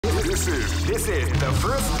This is the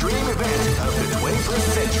first dream event of the 21st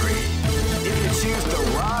century. If you choose the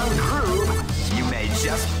wrong groove, you may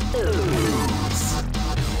just lose.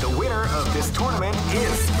 The winner of this tournament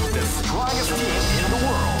is the strongest team in the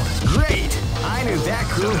world. Great! I knew that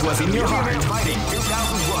groove was in your heart. Fighting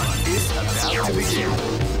 2001 is about to begin.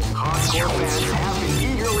 Hardcore fans have been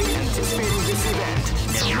eagerly anticipating this event,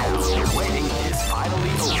 and now the waiting is finally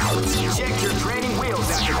over. Check your training wheels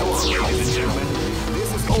at the door, ladies and gentlemen.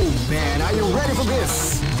 Oh man, are you ready for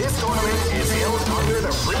this? This tournament is held under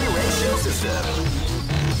the free ratio system.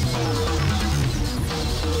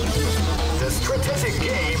 The strategic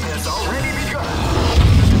game has already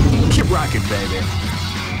begun. Keep rocking, baby.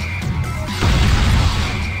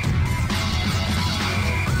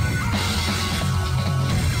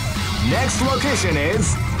 Next location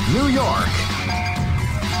is New York.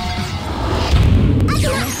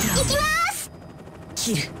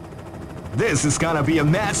 This is gonna be a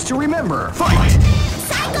match to remember. Fight!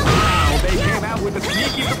 Wow, they came out with a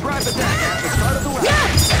sneaky surprise attack at the start of the round.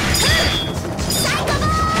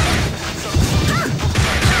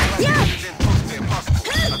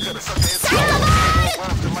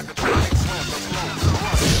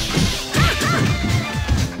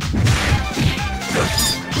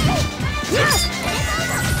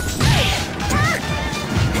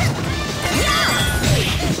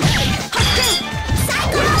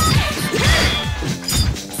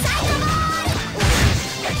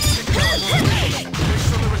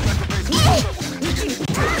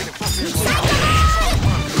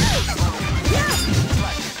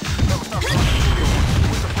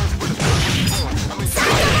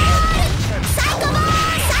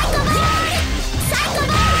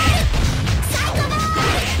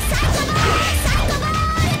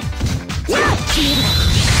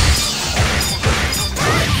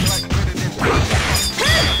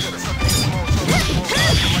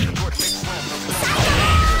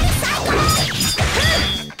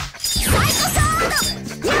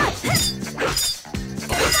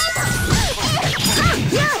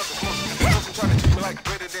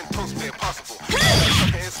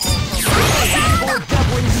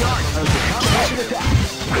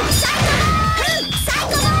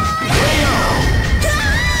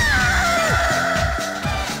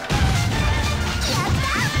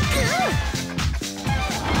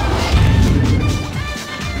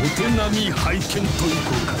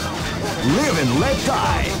 Live and let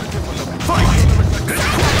die. Fight!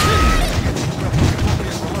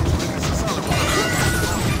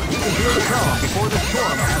 You can hear the calm before the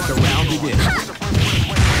storm as the round begins.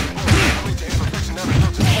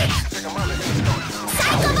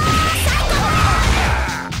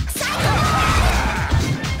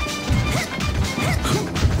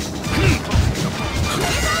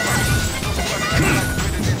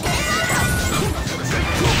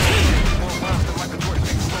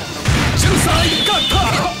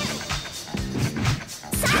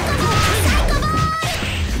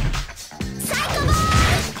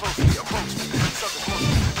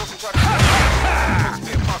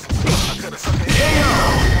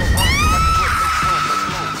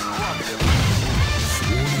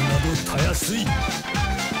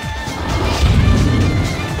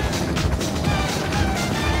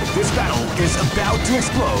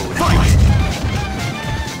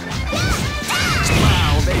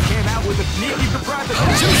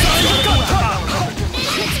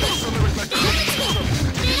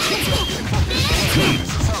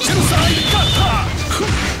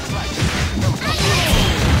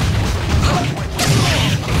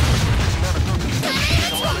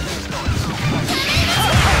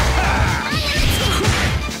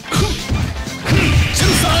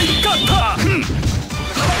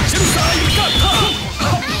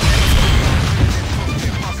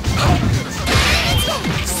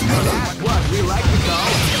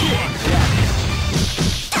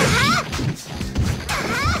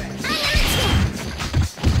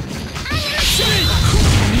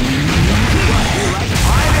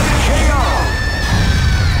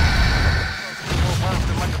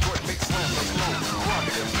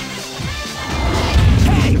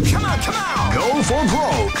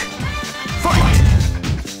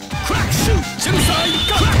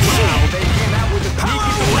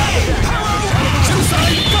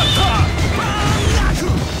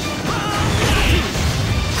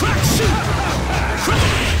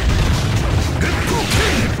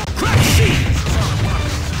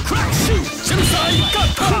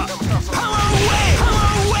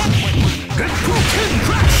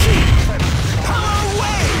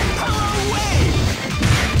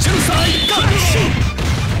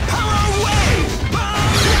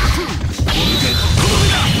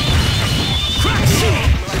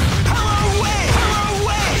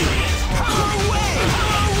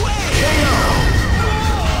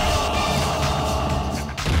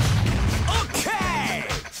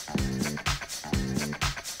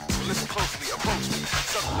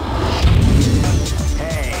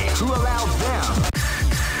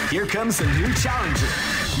 Here comes a new challenger.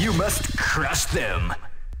 You must crush them.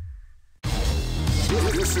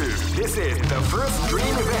 This is the first dream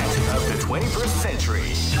event of the 21st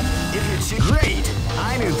century. If you choose... Great!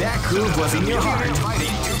 I knew that groove was in your heart.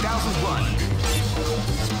 Fighting 2001.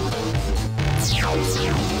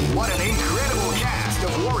 What an incredible cast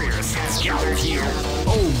of warriors has gathered here.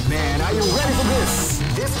 Oh man, are you ready for this?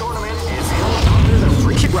 This tournament is held under the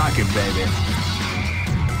free... Keep rocking, baby.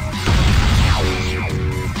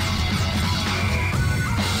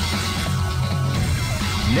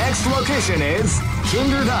 Next location is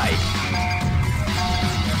Kinder Dike.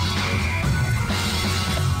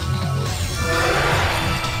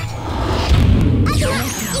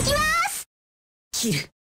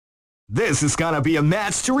 This is gonna be a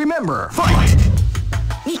match to remember. Fight!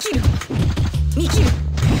 You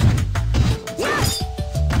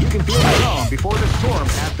can feel the calm before the storm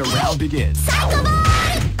as the round begins.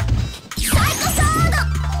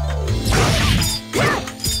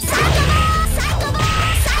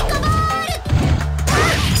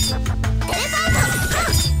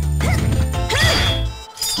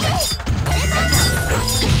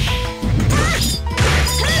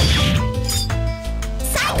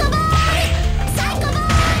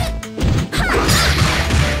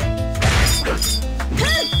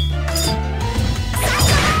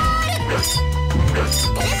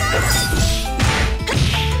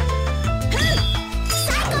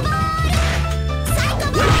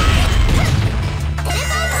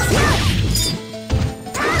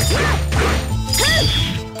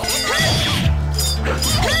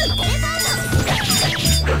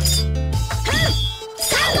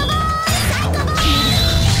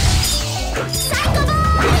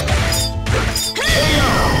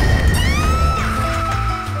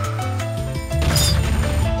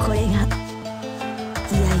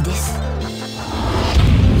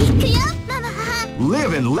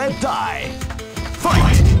 Live and let die.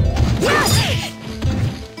 Fight!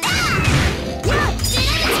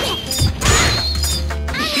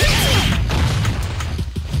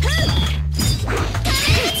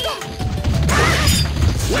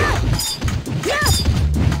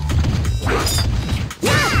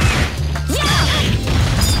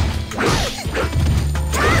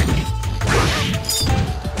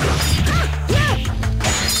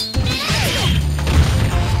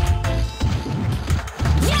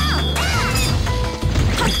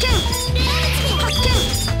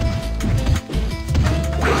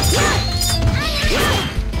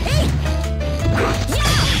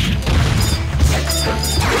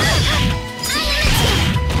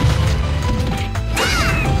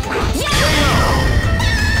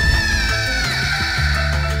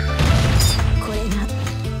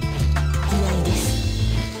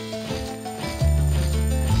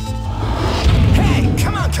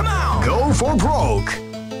 For broke.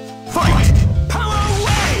 Fight! Power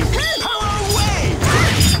wave! Power wave!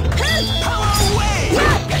 Power wave!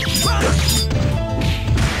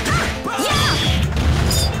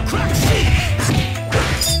 Crack sheet!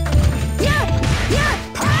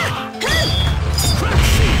 Crack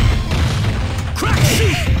sheet! Crack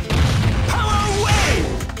sheet! Power wave!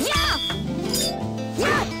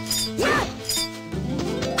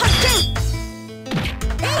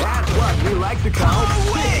 That's what we like to call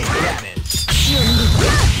wave damage.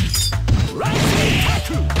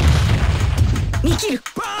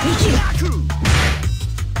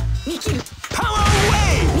 Power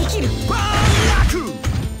wave!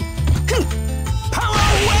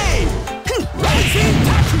 Power wave! Rising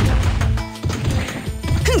tattoo!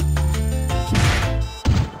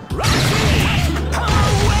 Rising tattoo!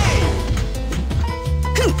 Power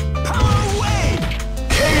wave! Power wave!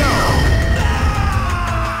 KO!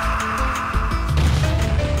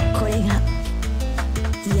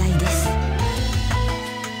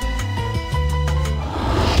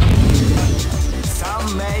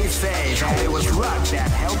 Some may say that it was luck that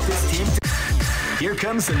helped this team to... Here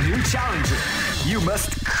comes a new challenger. You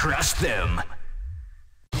must crush them.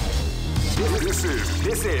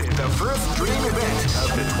 This is the first dream event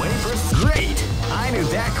of the 21st. Great! I knew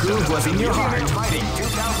that groove was in your heart. Fighting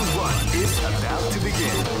 2001 is about to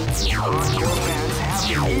begin. Hardcore fans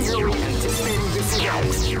have been eagerly anticipating this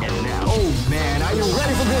event. And now... Oh man, are you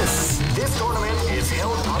ready for this? This tournament is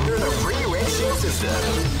held under the free ratio system.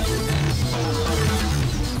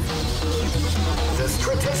 The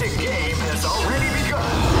strategic game has already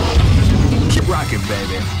begun. Keep rocking,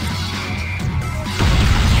 baby.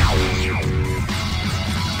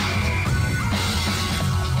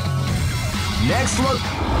 Next look.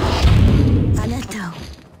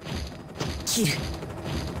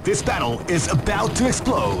 This battle is about to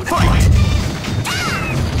explode. Fight!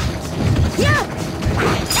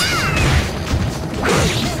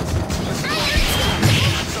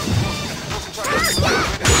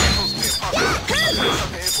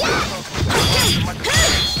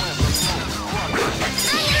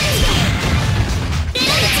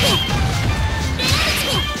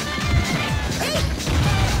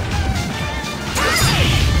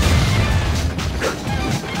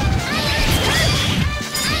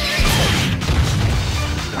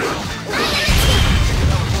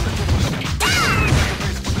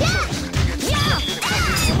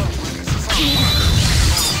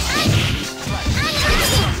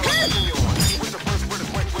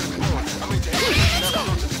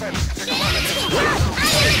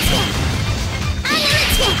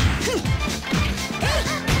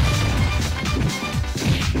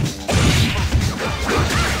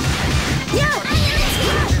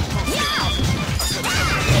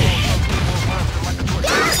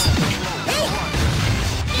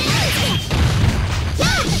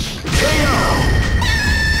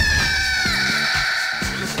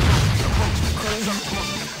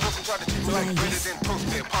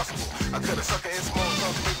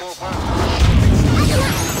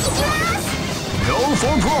 Go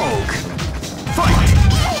for broke! Fight!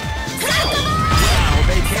 Wow,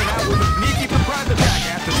 they came out with a sneaky surprise attack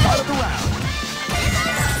at the start of the round.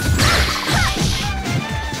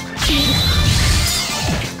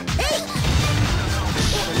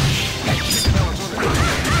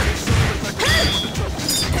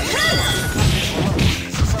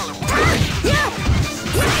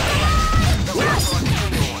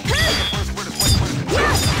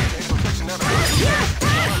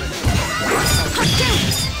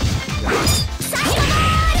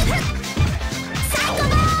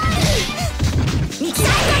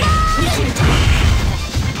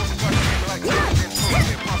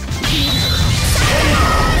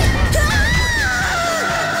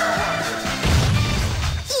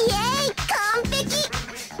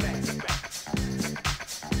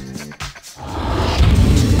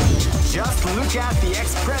 Just look at the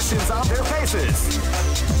expressions on their faces.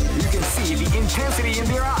 You can see the intensity in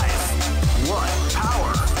their eyes. What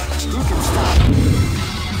power! Who can stop?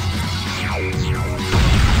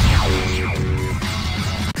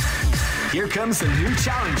 Here comes a new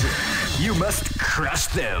challenger. You must crush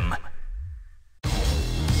them.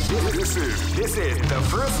 This is the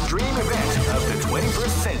first dream event of the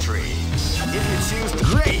 21st century. If you choose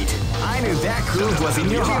great, I knew that groove was in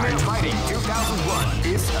your heart. Fighting 2001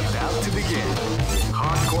 is about to begin.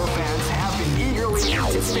 Hardcore fans have been eagerly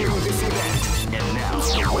anticipating this event, and now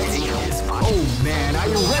the waiting is final. Oh man, are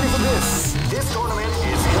you ready for this? This tournament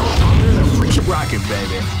is held under the free. Keep rocking,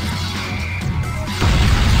 baby.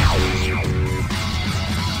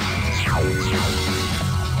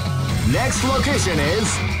 Next location is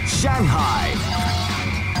Shanghai.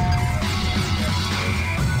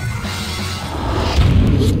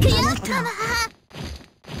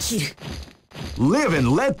 Live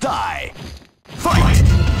and let die. Fight!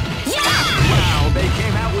 Wow, they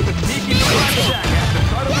came out with a sneaky surprise attack at the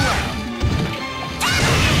start of the round.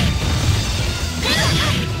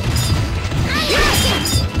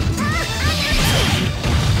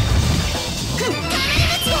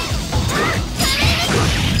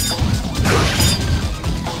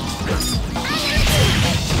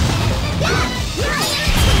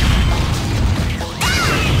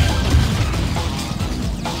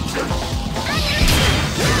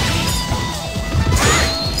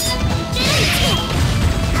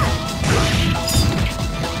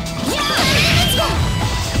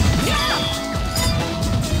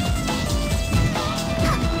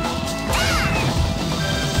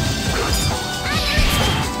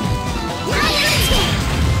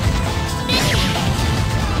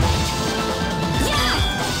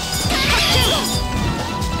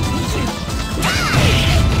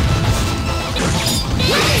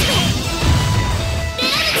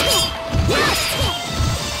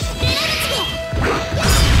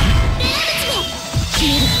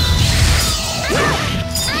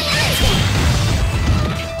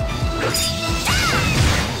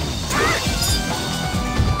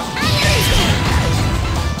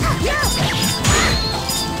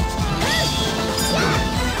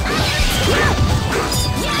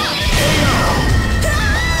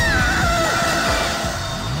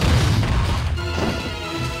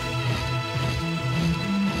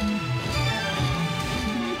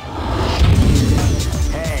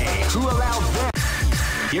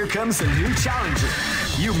 Here comes a new challenger.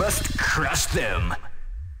 You must crush them.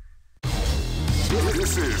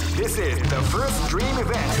 This is the first dream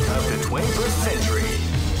event of the 21st century.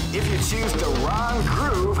 If you choose the wrong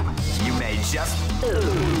groove, you may just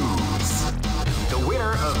lose. The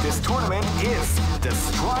winner of this tournament is the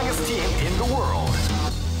strongest team in the world.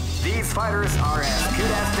 These fighters are as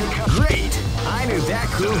good as they come. Great! I knew that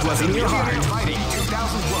groove was in your heart. Fighting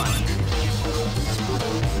 2001.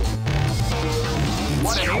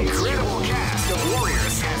 What an incredible cast of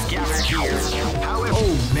warriors has gathered here. However,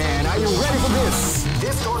 oh man, are you ready for this?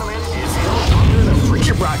 This tournament is held under the free.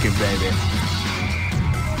 Keep rocking, baby.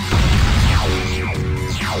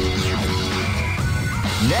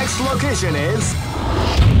 Next location is.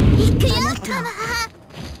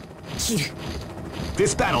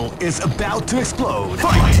 This battle is about to explode.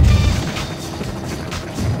 Fight!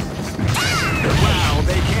 Wow,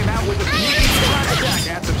 they came out with a sneaky surprise attack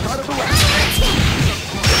at the start of the round.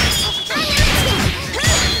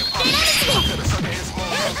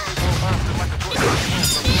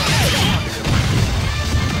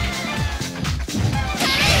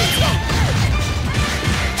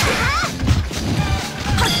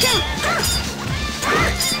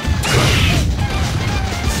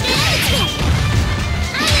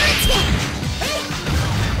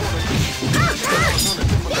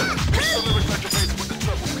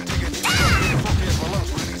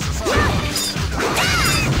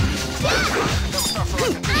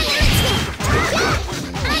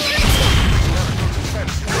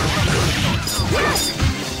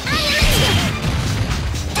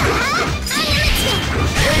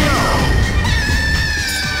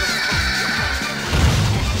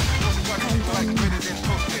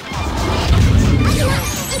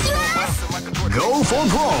 Go for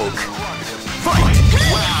broke! Fight!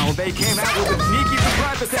 Wow, they came out with a sneaky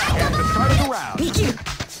surprise attack at the start of the round.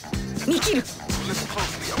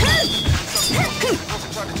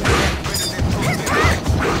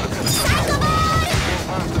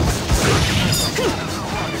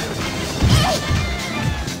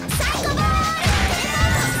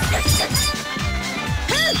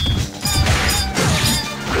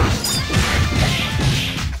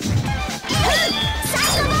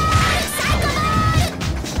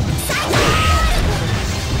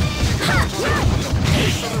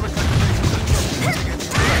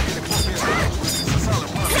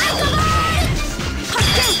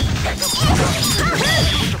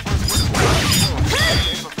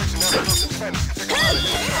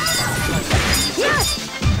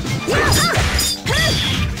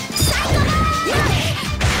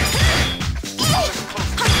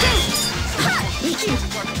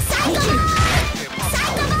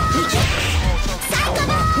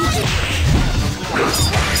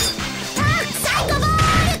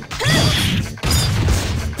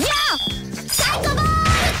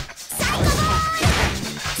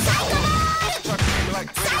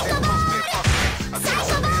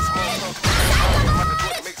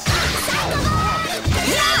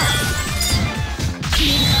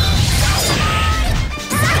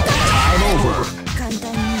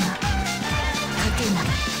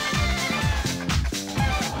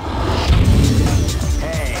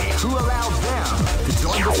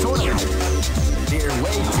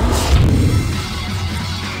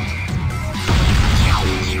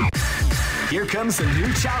 Here comes a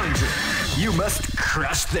new challenger. You must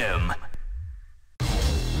crush them.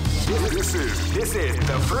 This is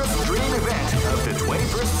the first dream event of the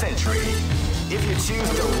 21st century. If you choose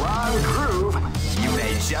the wrong groove, you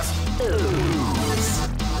may just lose.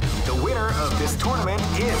 The winner of this tournament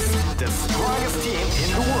is the strongest team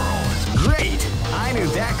in the world. Great! I knew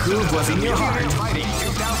that groove was in your heart. Fighting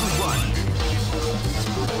 2001.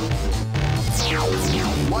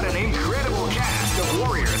 What an incredible cast of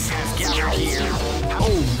warriors has gathered here.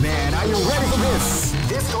 Oh man, are you ready for this?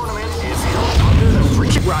 This tournament is held under the free.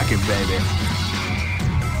 Keep rocking, baby.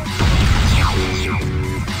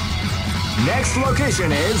 Next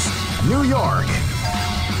location is New York.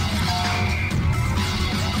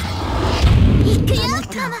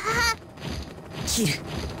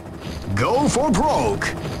 Go for broke.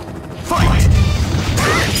 Fight!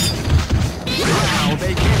 Wow,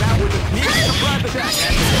 they came out with a sneaky surprise attack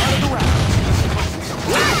at the start of the round.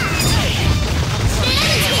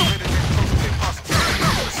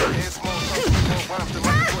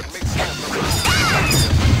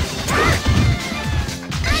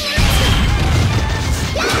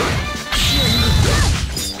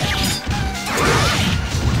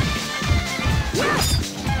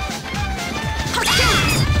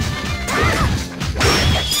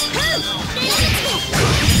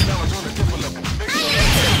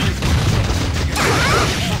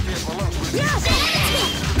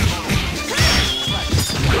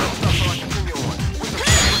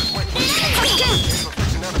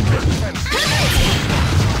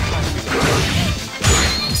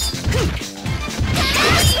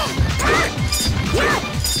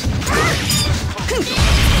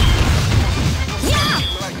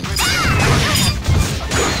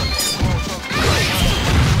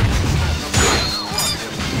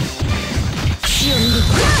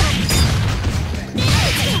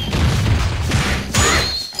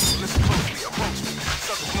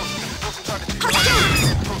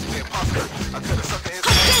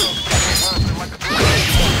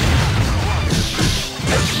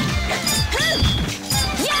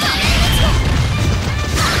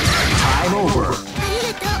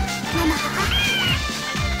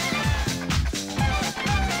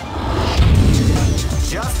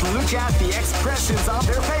 expressions on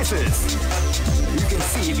their faces. You can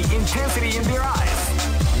see the intensity in their eyes.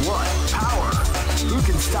 What power! Who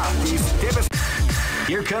can stop these devastating...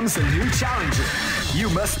 Here comes a new challenger. You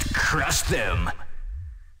must crush them.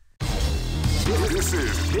 This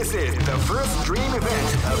is the first dream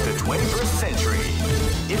event of the 21st century.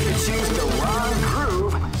 If you choose the wrong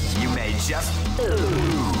groove, you may just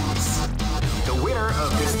lose. The winner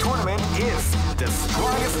of this tournament is the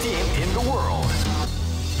strongest team in the world.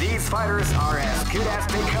 These fighters are as good as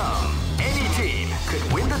they come. Any team could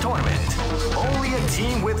win the tournament. Only a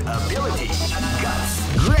team with ability, guts.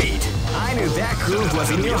 Great! I knew that groove was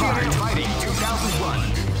in your heart. Fighting 2001.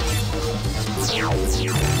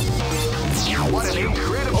 What an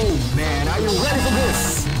incredible... Oh man, are you ready for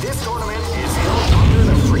this? This tournament is held under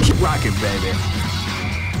the free... Keep rocking, baby.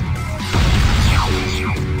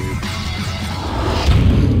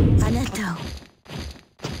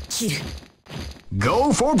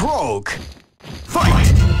 Go for broke.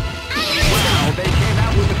 Fight! Wow, they came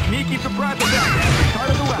out with a sneaky surprise attack at the start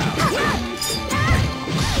of the round.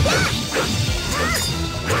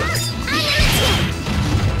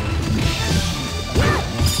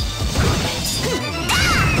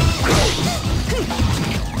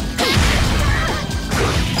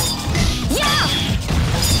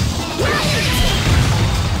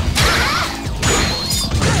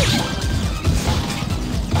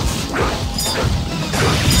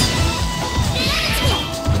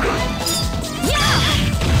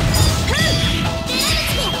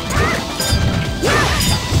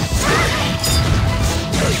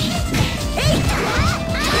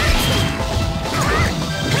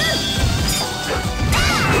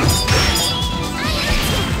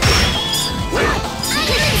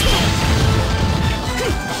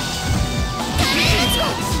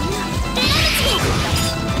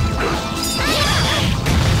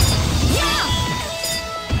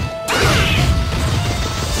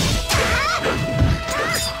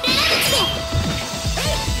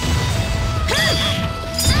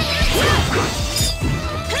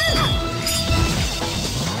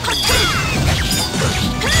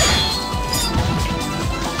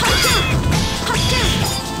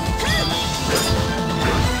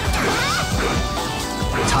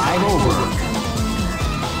 Time over.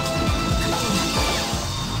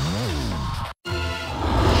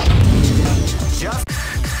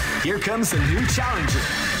 Here comes a new challenger.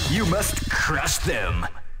 You must crush them.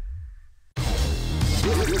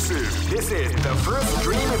 This is the first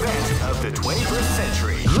dream event of the 21st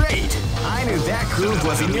century. Great! I knew that groove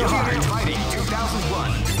was in your heart. Fighting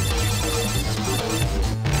 2001.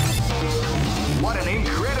 What an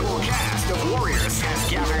incredible cast of warriors has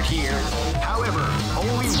gathered here. However,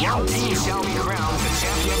 only one team shall be crowned the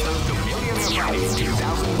champion of the Millionaire Fighting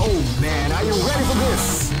 2000. Oh man, are you ready for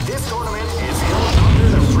this? This tournament is held under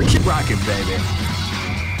the free... Keep rocking, baby.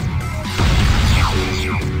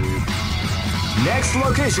 Next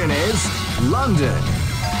location is London.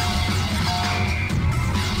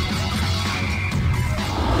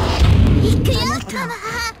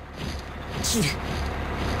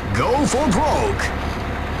 Go for broke.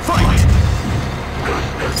 Fight!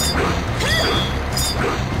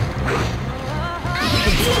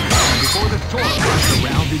 Before the tournament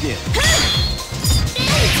round begins.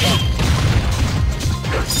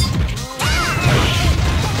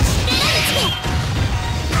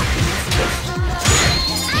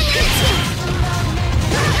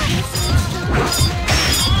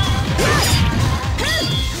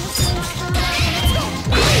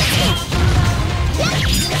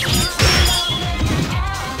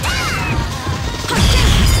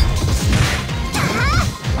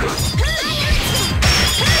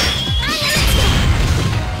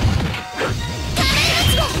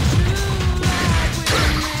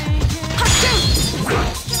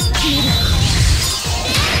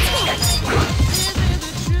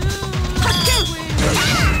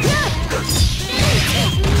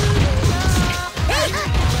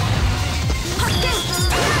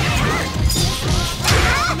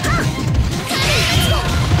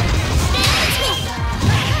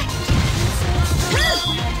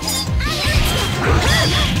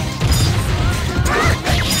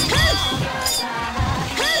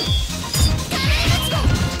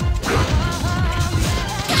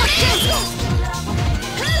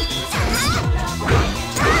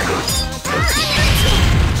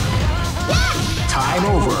 Time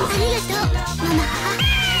over.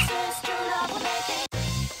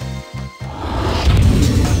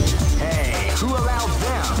 Hey, who allowed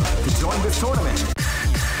them to join this tournament?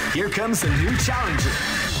 Here comes a new challenger.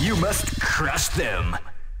 You must crush them.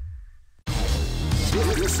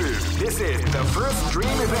 This is the first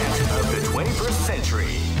dream event of the 21st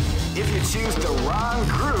century. If you choose the wrong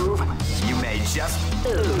groove, you may just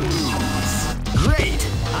lose. Great!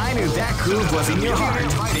 I knew that groove was in your heart.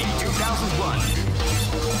 Fighting 2001.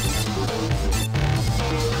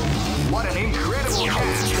 What an incredible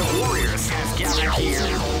cast of warriors has gathered here.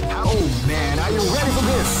 Oh man, are you ready for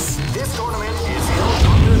this? This tournament is held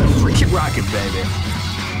under the free... Keep rocking, baby.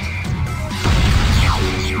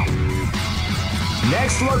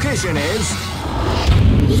 Next location is...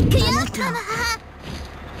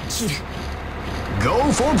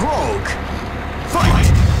 Go for broke. Fight!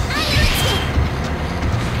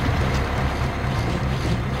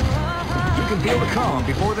 You can feel the calm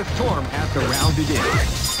before the storm as the round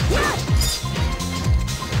begins.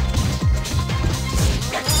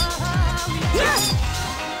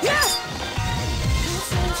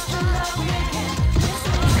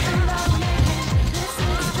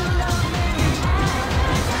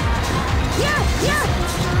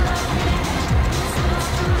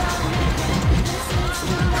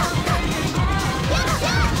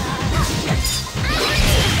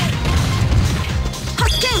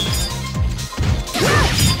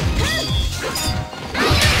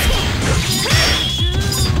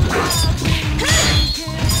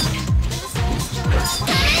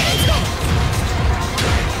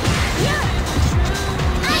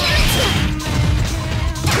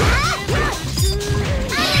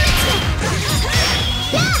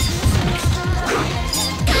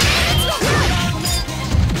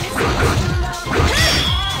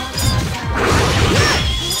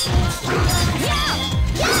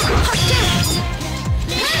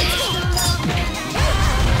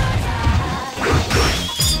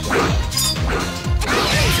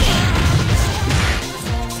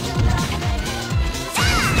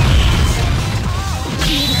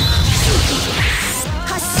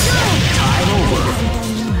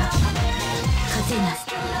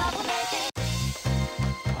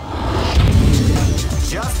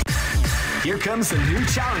 Here comes a new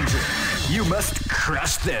challenger. You must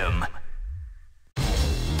crush them.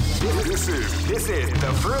 This is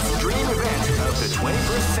the first dream event of the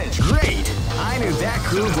 21st century. Great! I knew that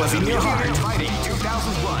groove was in your heart. Fighting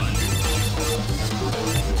 2001.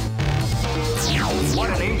 What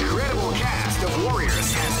an incredible cast of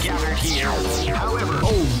warriors has gathered here. However,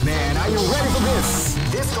 oh man, are you ready for this?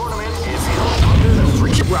 This tournament is held under the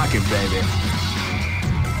free... Keep rocking, baby.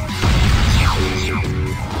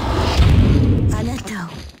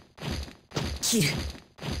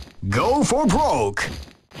 Go for broke.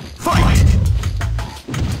 Fight!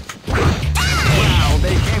 Wow,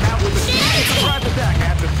 they came out with a surprise attack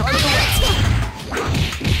at the start of the round.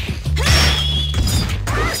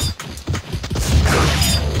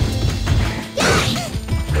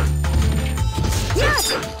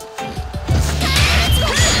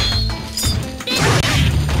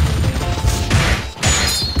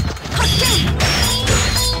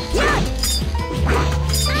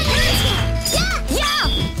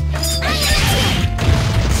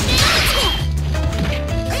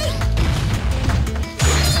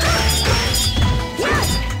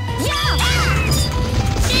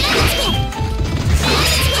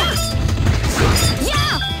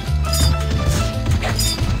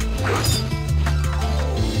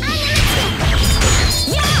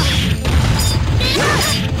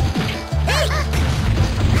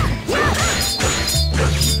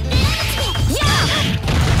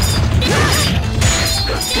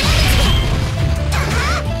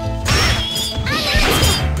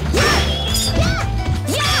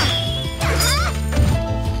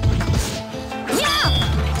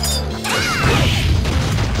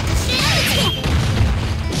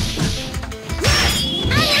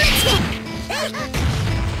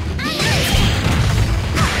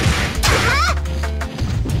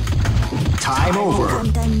 Time over.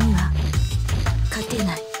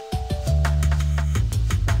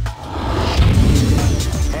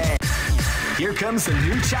 Hey, here comes a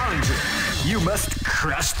new challenger. You must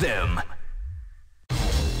crush them.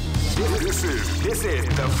 This is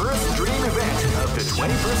the first dream event of the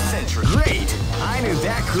 21st century. Great! I knew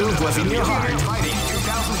that groove was in your heart. Fighting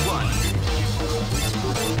 2001.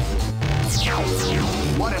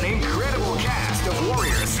 What an incredible cast of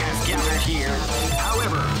warriors has gathered here.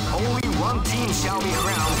 However, only one team shall be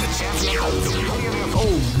crowned the champion of the Millionaire.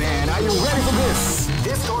 Oh man, are you ready for this?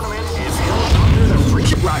 This tournament is held under the free...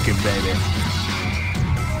 Keep rocking, baby.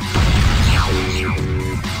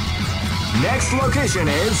 Next location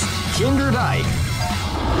is Kinder Dike.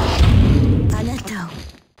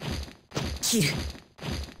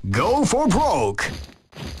 Go for broke.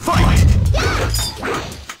 Fight!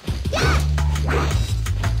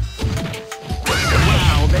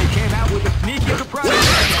 Wow, they came out with a sneaky surprise at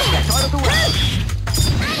the start of the round.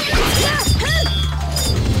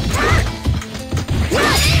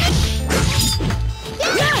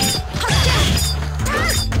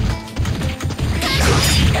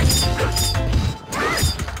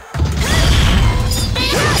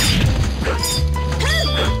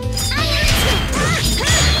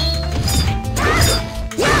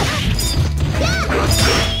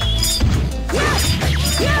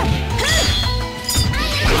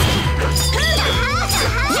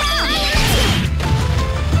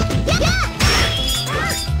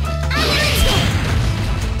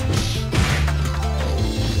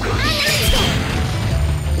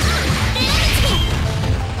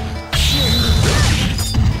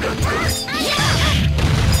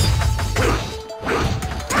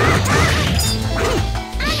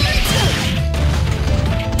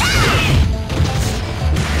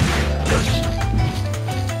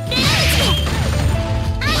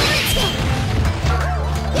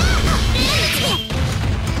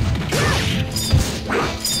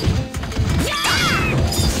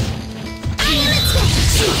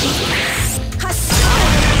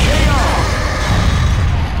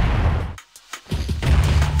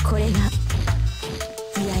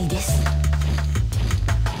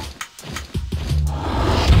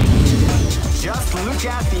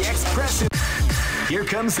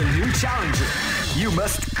 comes a new challenger. You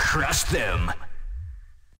must crush them.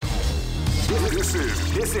 This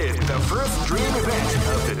is the first dream event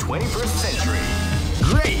of the 21st century.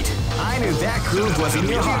 Great! I knew that groove was in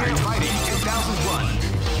your heart. Fighting 2001.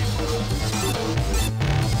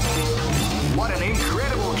 What an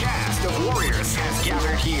incredible cast of warriors has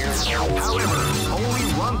gathered here. However, only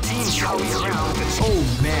one team shall be around. Oh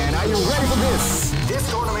man, are you ready for this? This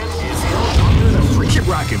tournament is held under the free. Keep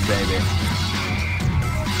rocking, baby.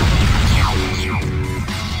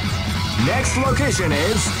 Next location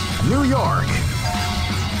is New York.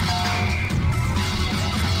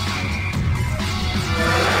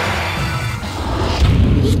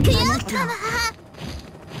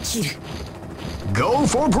 Go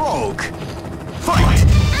for broke. Fight!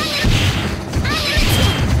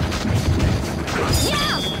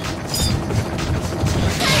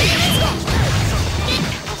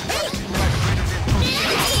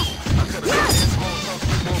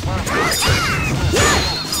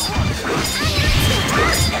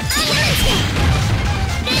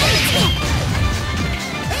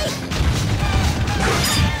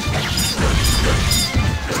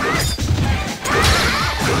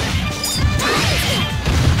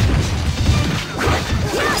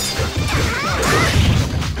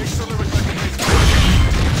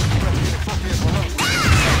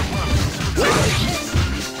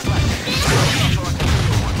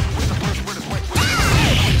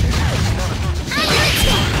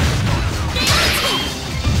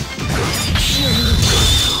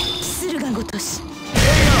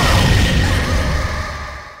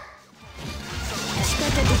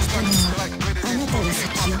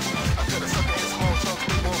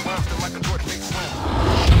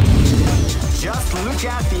 Just look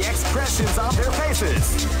at the expressions on their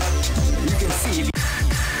faces. You can see,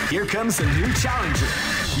 here comes a new challenger.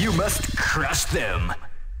 You must crush them.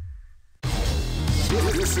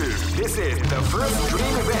 This is the first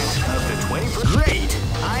dream event of the 21st. Great!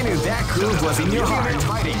 I knew that groove was in your heart.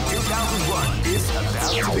 Fighting 2001 is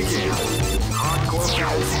about to begin. Hardcore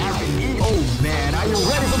fans have been eating. Oh man, are you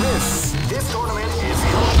ready for this? This tournament is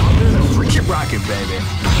held under the free. Keep rocking, baby.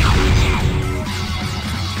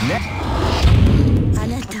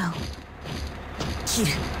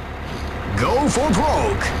 Go for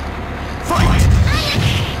broke. Fight!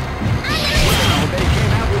 Well, they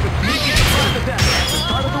came out with a sneaky surprise attack at the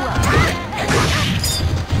start of the round.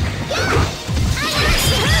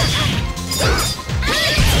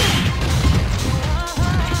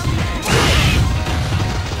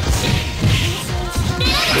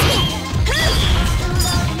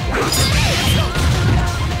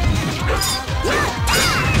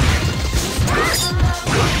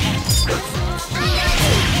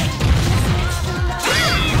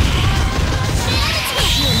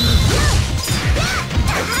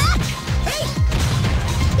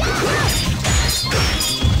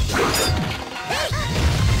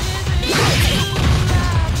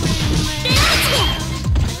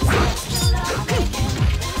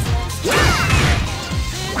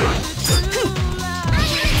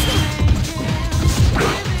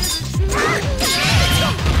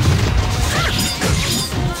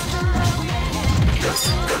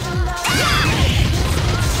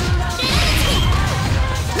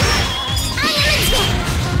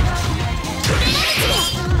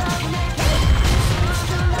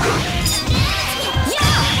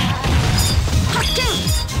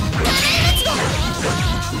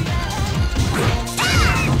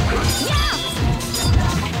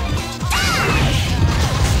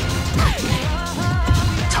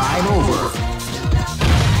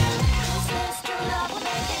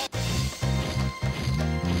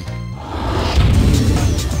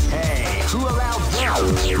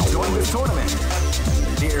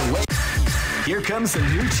 Here comes a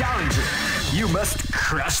new challenger. You must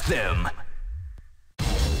crush them.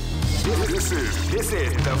 This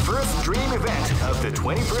is the first dream event of the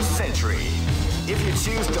 21st century. If you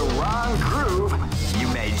choose the wrong groove, you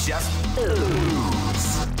may just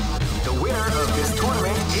lose. The winner of this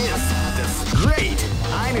tournament is the... Great!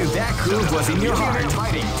 I knew that groove was in your heart.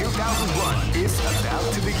 Fighting 2001 is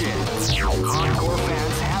about to begin. Hardcore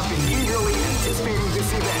fans have been eagerly anticipating this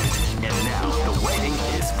event, and now the waiting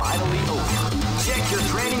is finally over. Check your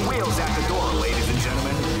training wheels at the door, ladies and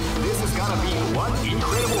gentlemen. This is gonna be one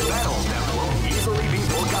incredible battle that won't easily be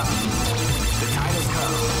forgotten. The time has come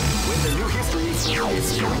when the new history is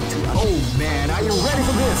going to... Oh man, are you ready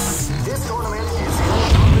for this? This tournament is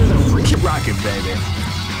held under the free... Keep rocking, baby.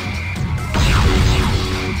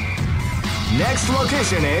 Next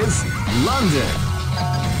location is London.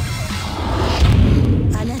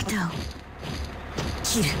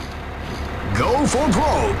 Go for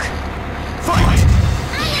broke. Fight!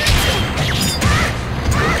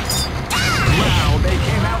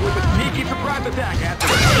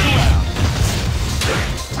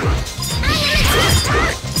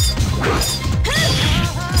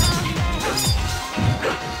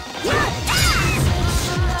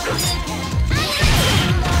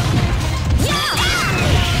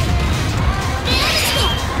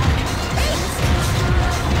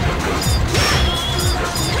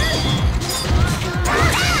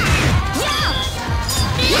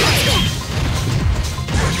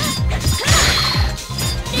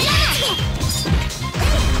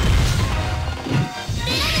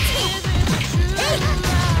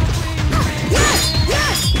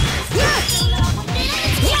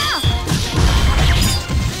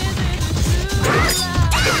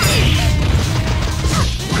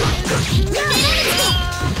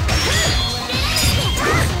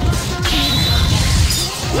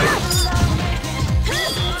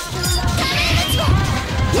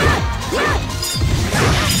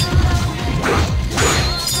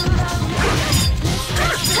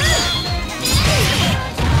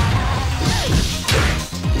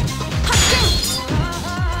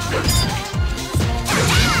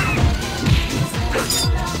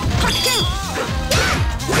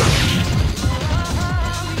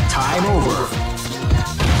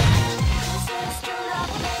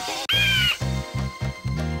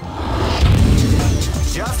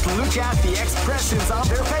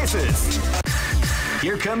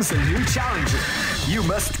 Here comes a new challenger. You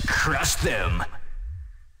must crush them.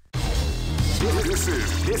 This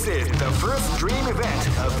is the first dream event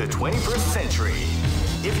of the 21st century.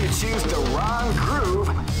 If you choose the wrong groove,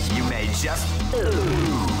 you may just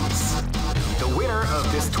lose. The winner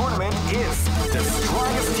of this tournament is the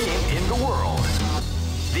strongest team in the world.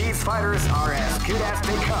 These fighters are as good as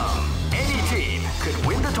they come. Any team could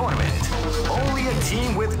win the tournament. Only a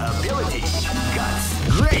team with ability, guts.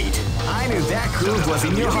 Great! I knew that groove was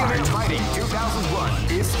in your heart. Fighting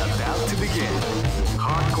 2001 is about to begin.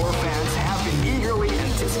 Hardcore fans have been eagerly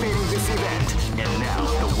anticipating this event, and now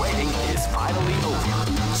the waiting is finally over.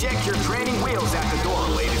 Check your training wheels at the door,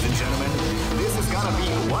 ladies and gentlemen. This is gonna be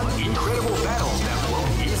one incredible battle that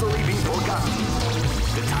won't easily be forgotten.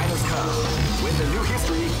 The time has come when the new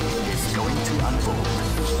history is going to unfold.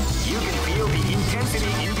 You can feel the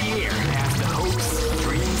intensity in the air as the hopes,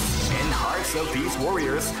 dreams, and hearts of these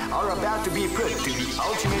warriors are about to be put to the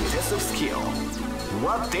ultimate test of skill.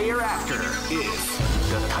 What they are after is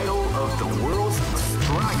the title of the world's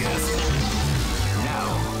strongest.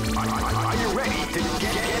 Now, are you ready to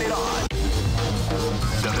get it on?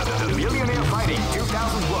 The Millionaire Fighting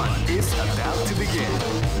 2001 is about to begin.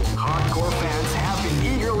 Hardcore fans have been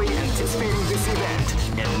eagerly anticipating this event,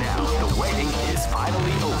 and now the waiting is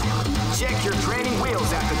finally over. Check your training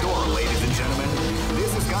wheels at the door, ladies and gentlemen.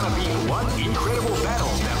 This is gonna be one incredible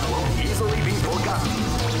battle that won't easily be forgotten.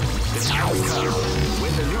 The time has come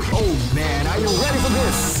when the new... Oh man, are you ready for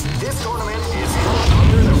this? This tournament is held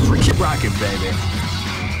under the free... Keep rocking, baby.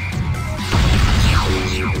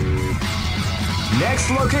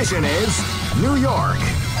 Next location is New York.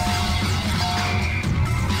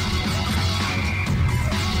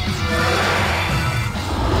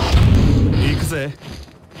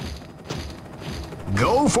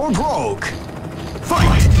 Go for broke.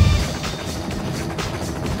 Fight!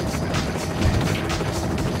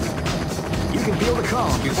 You can feel the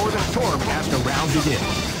calm before the storm as the round begins.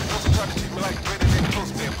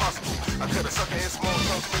 I cut a sucker in small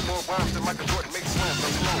chunks, make more rhymes than Michael Jordan makes slams.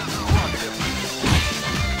 I'm slow.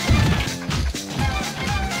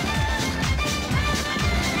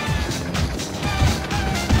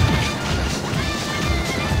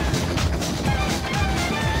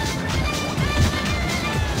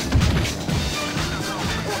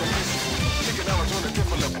 Taking knowledge on a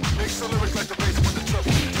different level. Make some lyrics like the bass with the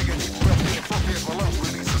trouble. Take a deep breath, getting funky as my lungs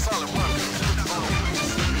release a solid rhyme.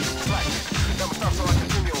 Now my stop so I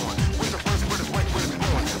continue on. With the first word is white, where we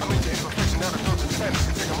born. I'm into imperfection, now the throats and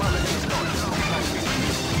fantasy. Take a mind and it's gone.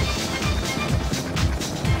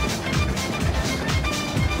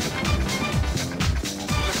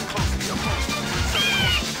 Listen closely, I'm close.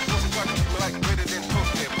 Those who try to keep me like greater than close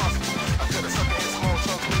to impossible. I cut a sucker in small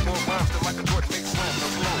chunks, make more rhymes than Michael Jordan makes slams.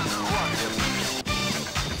 I'm slow. Rock it.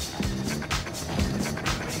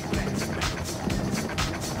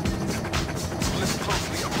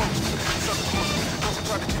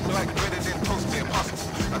 Like greater than close to impossible.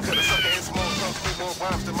 I cut a sucker in small chunks, make more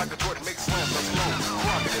rhymes than Michael Jordan makes slams. I'm slow.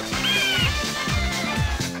 Rock it.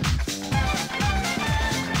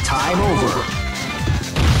 Time over.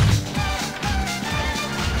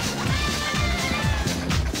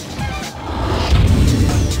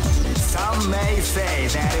 Some may say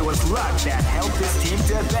that it was luck that helped this team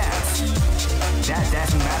to advance. That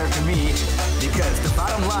doesn't matter to me, because the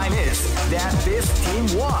bottom line is that this team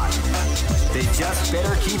won. They just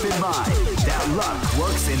better keep in mind that luck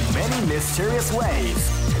works in many mysterious ways.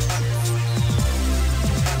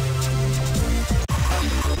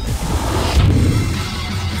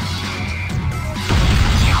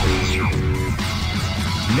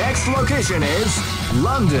 Next location is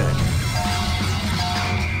London.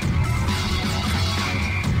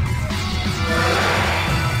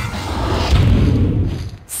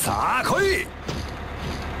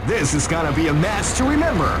 This is gonna be a match to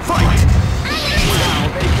remember. Fight! Wow,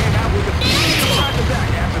 they came out with a back to back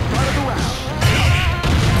at the front of the round.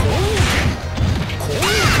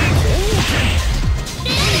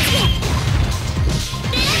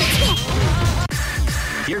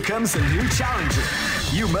 Here comes a new challenger.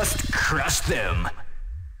 You must crush them.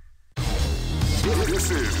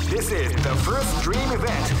 This is the first dream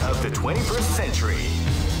event of the 21st century.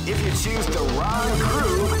 If you choose the wrong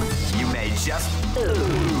groove, you may just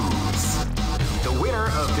lose. The winner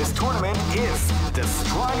of this tournament is the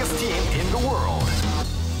strongest team in the world.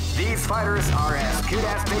 These fighters are as good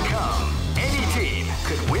as they come. Any team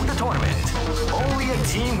could win the tournament. Only a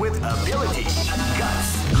team with ability,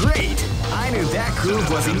 guts. Great! I knew that groove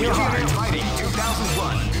was in your heart. Fighting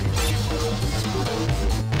 2001.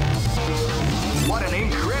 What an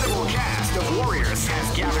incredible cast of warriors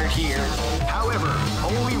has gathered here. How However,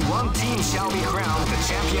 only one team shall be crowned the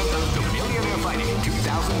champion of the Millionaire Fighting 2001.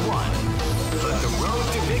 But the road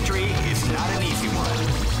to victory is not an easy one.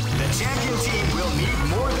 The champion team will need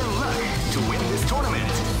more than luck to win this tournament.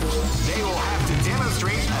 They will have to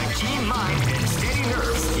demonstrate a keen mind and steady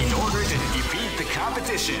nerves in order to defeat the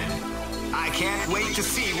competition. I can't wait to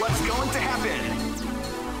see what's going to happen.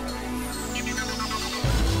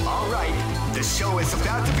 Alright, the show is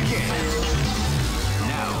about to begin.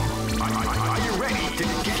 Now, are you ready to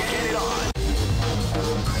get it on?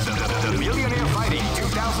 The Millionaire Fighting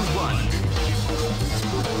 2001.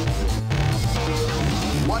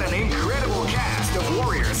 What an incredible cast of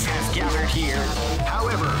warriors has gathered here.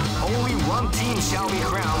 However, only one team shall be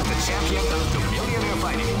crowned the champion of the Millionaire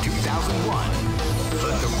Fighting 2001.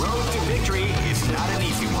 But the road to victory is not an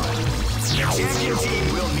easy one. The champion team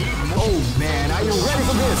will need more. Oh man, are you ready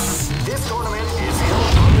for this? This tournament is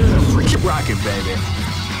held under the freaking rocket, baby.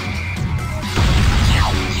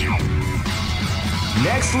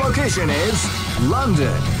 Next location is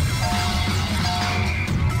London.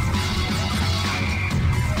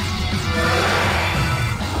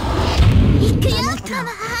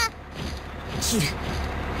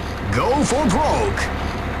 Go for broke.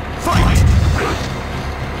 Fight!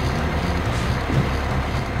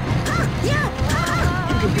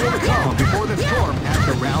 You can feel the calm before the storm as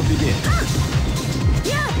the round begins.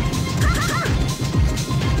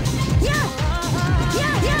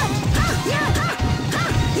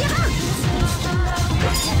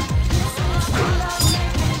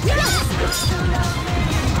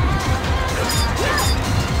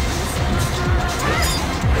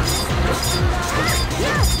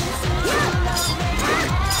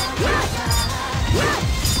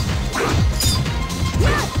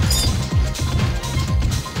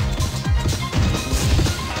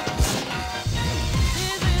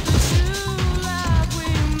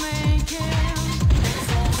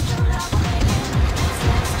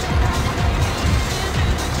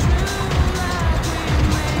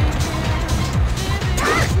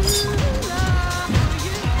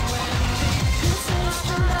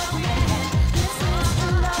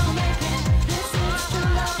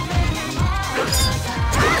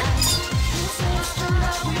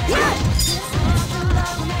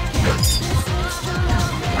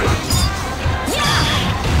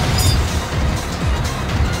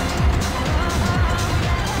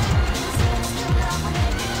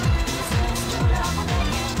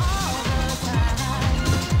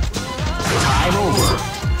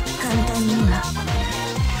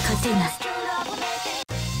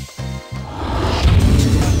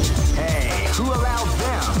 Hey, who allowed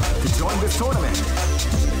them to join this tournament?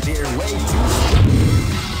 They're way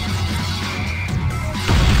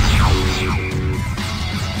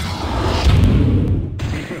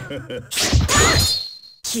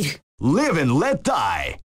too... Live and let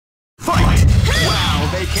die. Fight! Wow,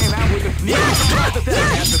 they came out with a sneaky surprise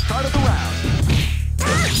attack at the start of the round.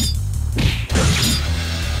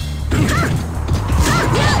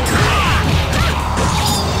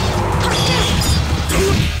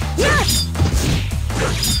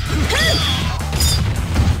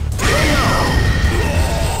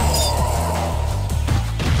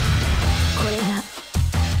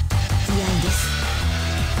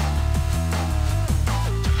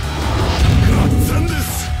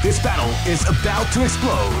 This battle is about to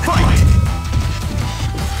explode. Fight!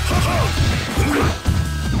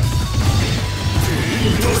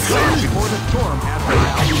 Before the storm has the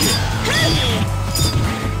round begins.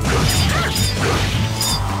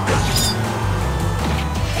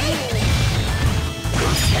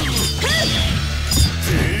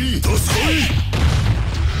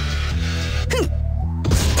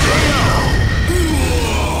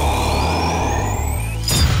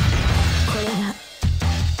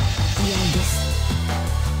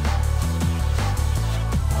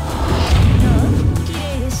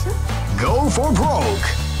 Go for broke.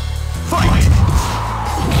 Fight!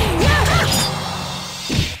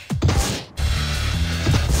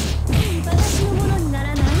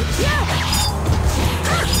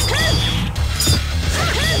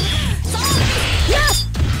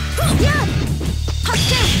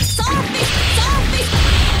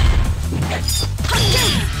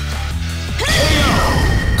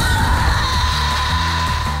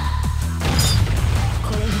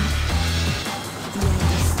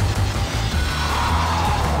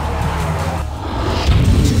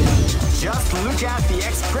 Look at the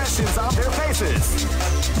expressions on their faces.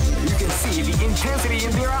 You can see the intensity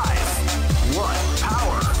in their eyes. What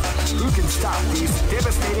power! Who can stop these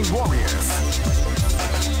devastating warriors?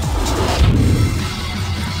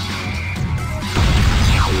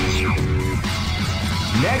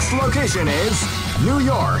 Next location is New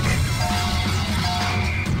York.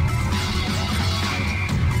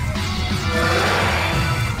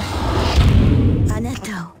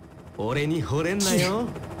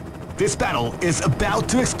 This battle is about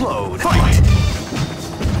to explode. Fight!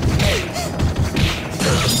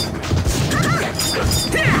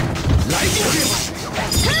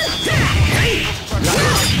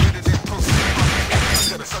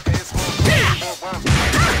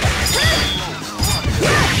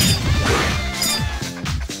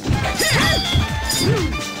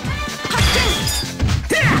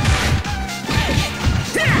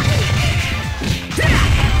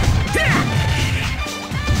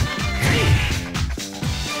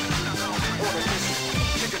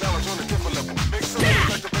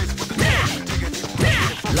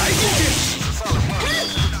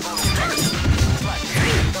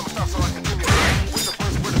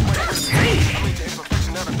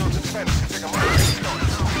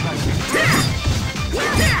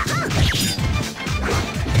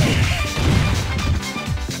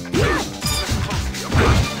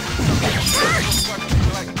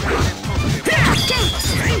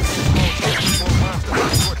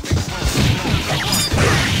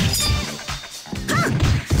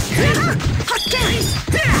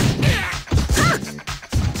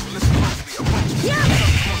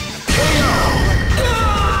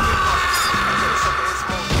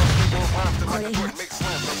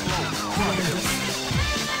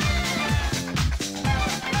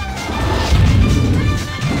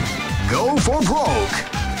 Go for broke.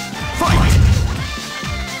 Fight!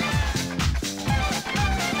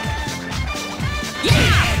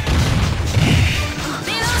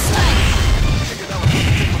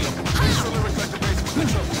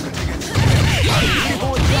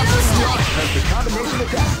 The combination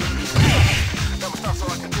attack.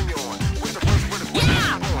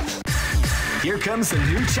 Here comes a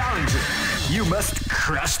new challenger. You must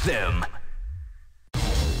crush them.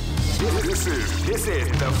 This is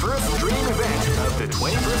the first dream event of the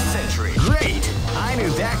 21st century. Great! I knew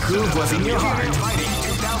that groove was in your heart. Fighting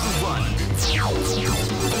 2001.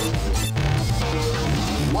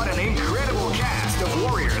 What an incredible cast of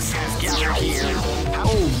warriors has gathered here.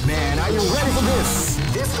 Oh man, are you ready for this?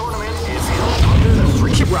 This tournament is held under the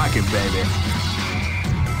free... Keep rocking, baby.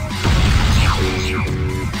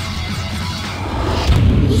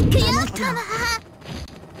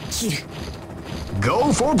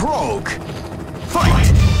 Go for broke. Fight!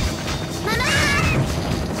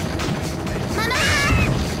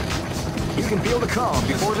 You can feel the calm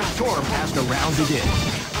before the storm as the round begins.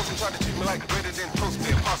 Tried to treat me like greater than close to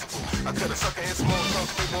impossible. I cut a sucker in small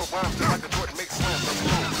chunks, make more rhymes till I could do it, make slams, I'm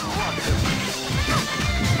slow. Rock it.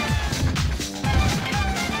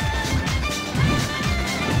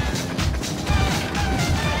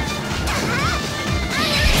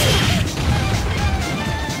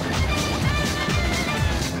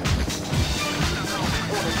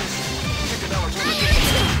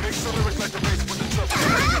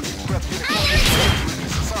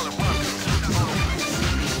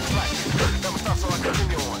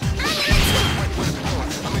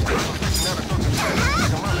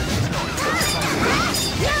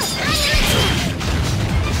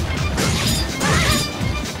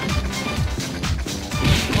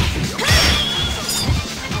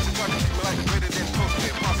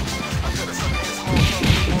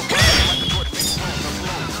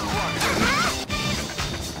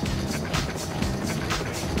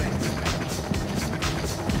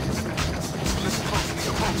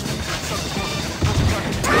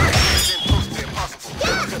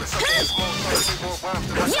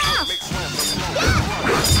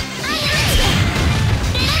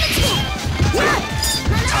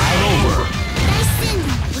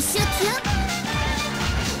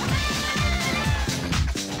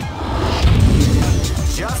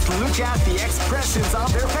 Look at the expressions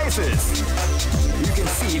on their faces. You can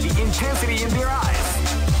see the intensity in their eyes.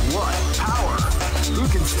 What power! Who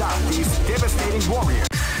can stop these devastating warriors?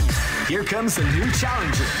 Here comes a new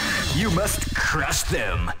challenger. You must crush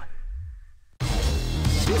them.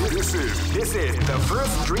 This is the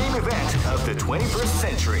first dream event of the 21st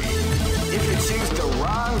century. If you choose the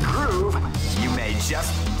wrong groove, you may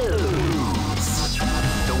just lose.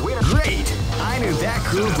 The winner... Great! I knew that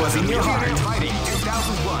groove was in your heart. Fighting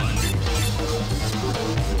 2001.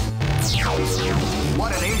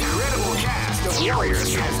 What an incredible cast of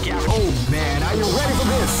warriors has gathered. Oh man, are you ready for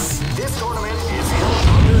this? This tournament is held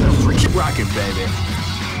under the free... Keep rocking, baby.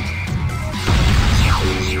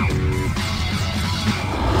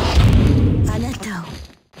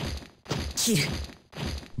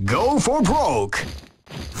 Go for broke.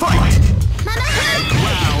 Fight!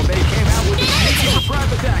 Wow, they came out with a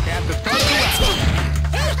surprise attack at the start of the round.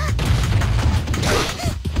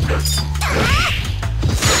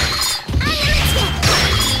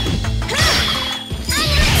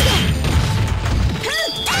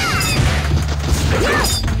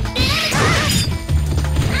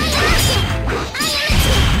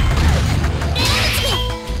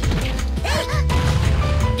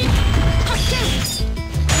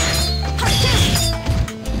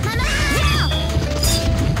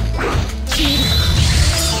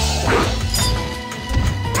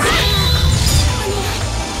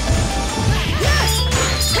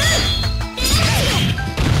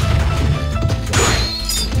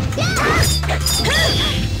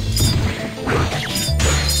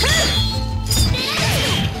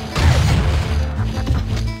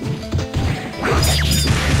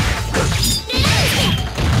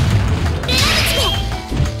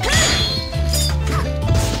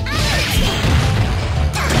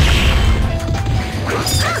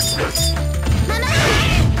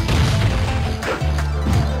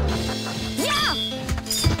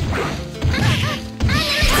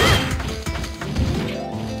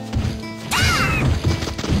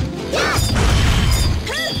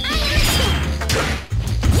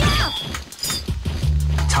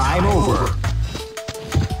 Time over.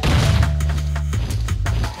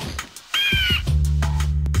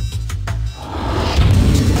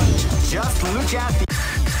 Just look at the...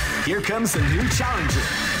 Here comes a new challenger.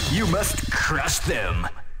 You must crush them.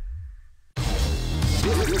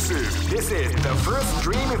 This is the first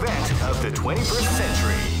dream event of the 21st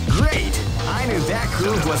century. Great! I knew that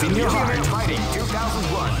groove was in your heart. Fighting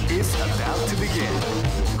 2001 is about to begin.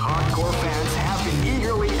 Hardcore fans have been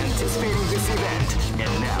eagerly anticipating this event,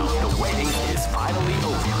 and now the waiting is finally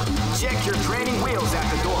over. Check your training wheels at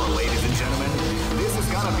the door, ladies and gentlemen. This is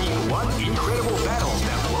gonna be one incredible battle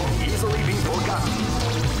that won't easily be forgotten.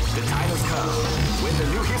 The time has come when the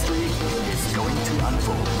new history is going to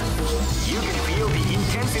unfold. You can feel the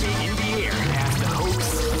intensity in the air as the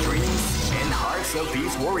hopes, dreams, and hearts of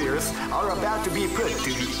these warriors are about to be put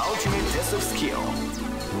to the ultimate test of skill.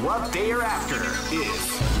 What they are after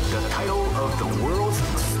is the title of the world's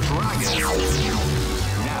strongest.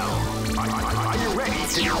 Now, are you ready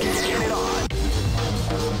to get it on?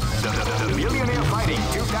 The Millionaire Fighting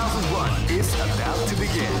 2001 is about to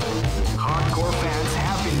begin. Hardcore fans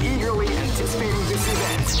have been eagerly anticipating this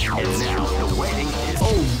event, and now the waiting is...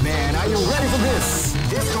 Oh man, are you ready for this?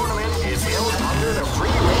 This tournament is held under the free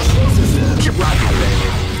ratio system. Keep rocking, baby.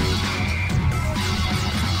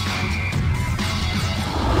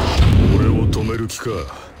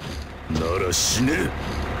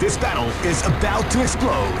 This battle is about to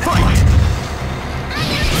explode. Fight!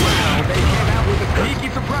 Wow, they came out with a sneaky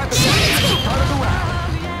surprise attack at the start of the round.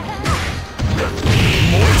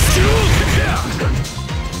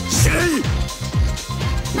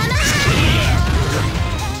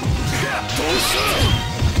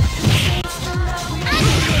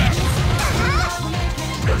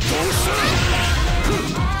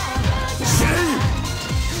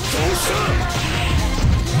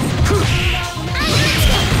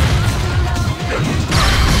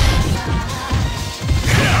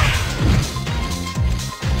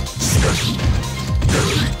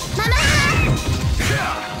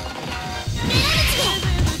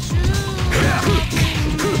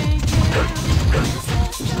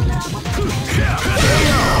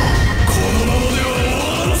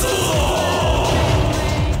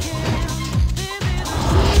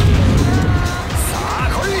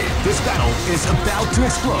 This battle is about to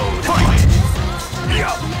explode. Fight!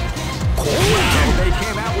 Wow, they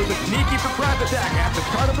came out with a sneaky surprise attack at the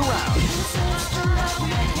start of the round.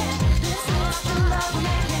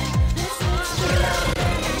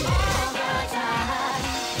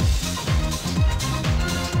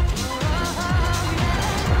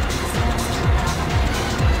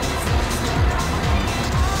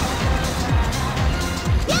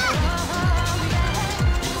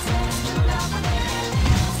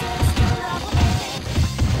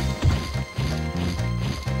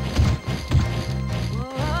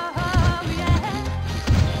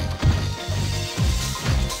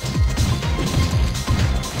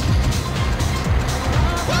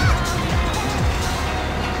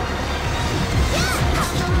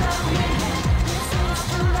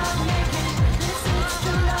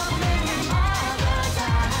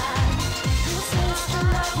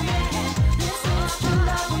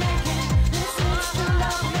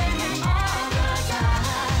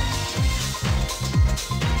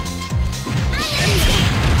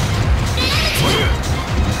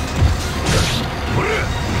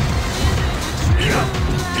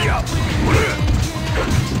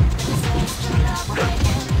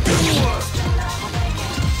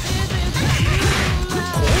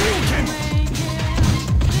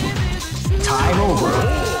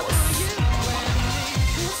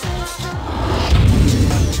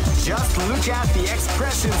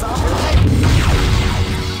 options on their table.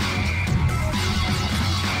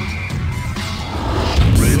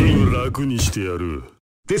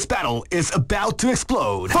 This battle is about to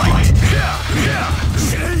explode. Fight!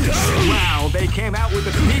 Wow, they came out with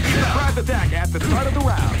a sneaky surprise attack at the start of the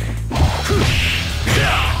round.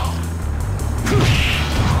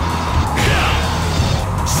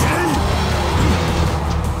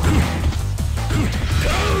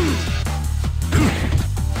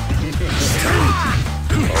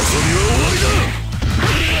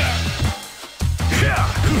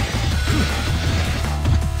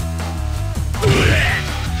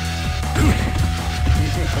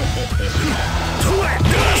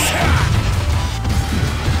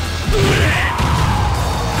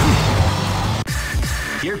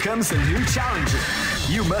 Here comes a new challenger.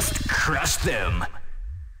 You must crush them.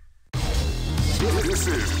 This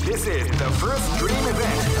is the first dream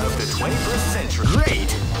event of the 21st century.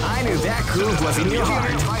 Great! I knew that groove was in your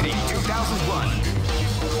heart. Fighting 2001.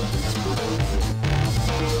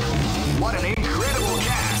 What an incredible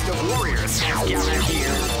cast of warriors has gathered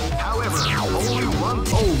here. However, only one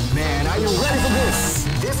team. Oh man, are you ready for this?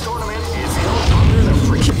 This tournament is held under the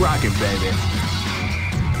free. Keep rocking, baby.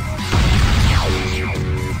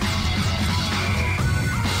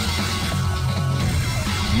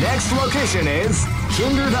 Next location is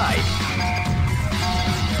Kinderdike.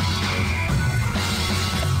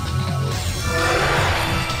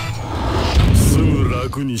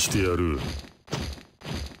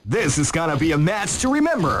 This is gonna be a match to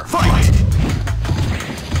remember. Fight!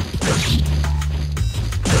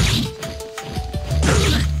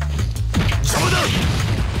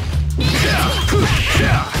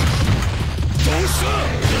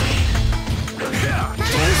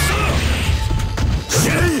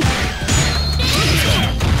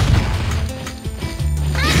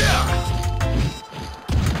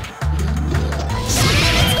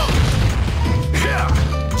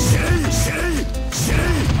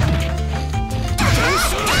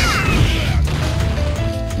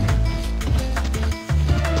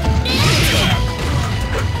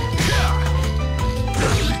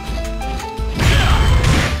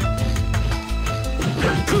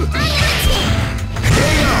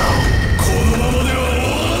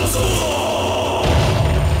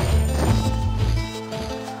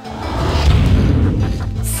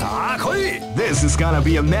 This is gonna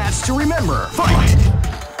be a match to remember. Fight!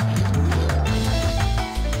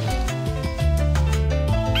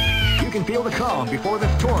 You can feel the calm before the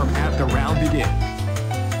storm as the round begins.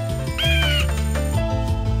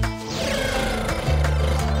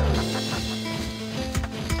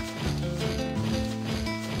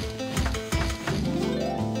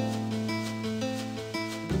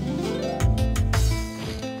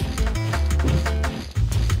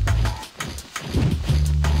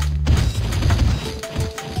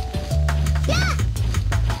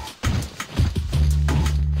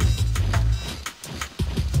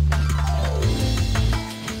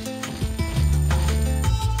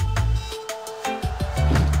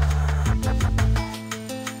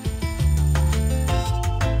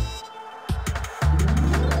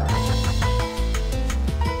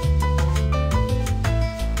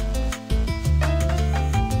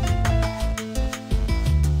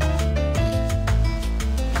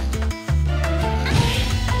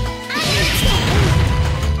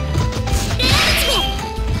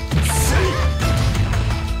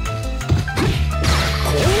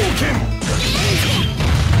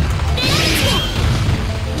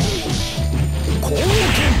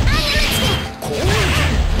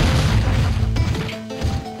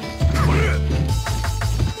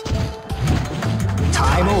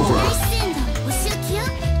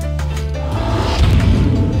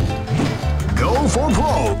 For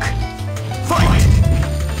broke. Fight!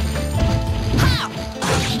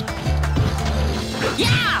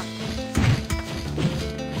 Yeah!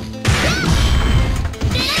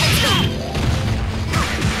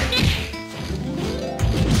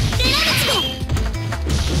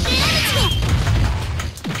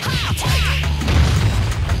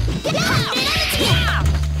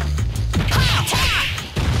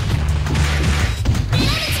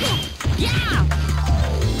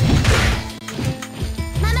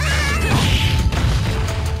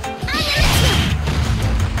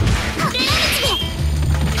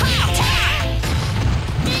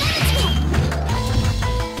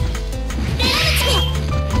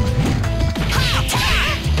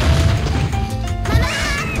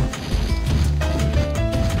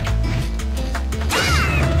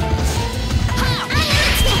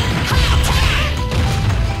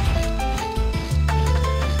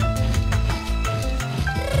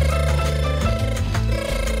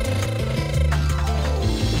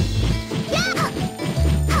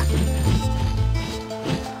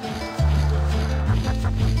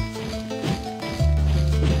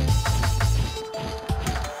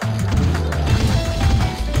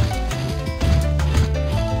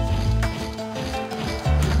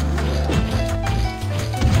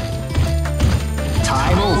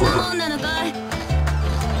 そうなのかい。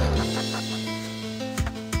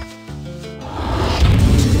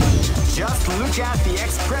Just look at the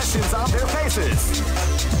expressions on their faces.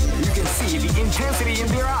 You can see the intensity in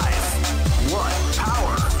their eyes. What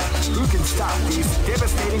power! Who can stop these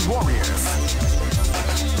devastating warriors?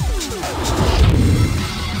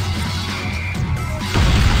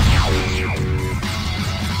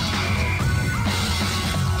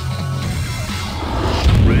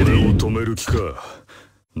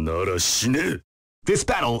 This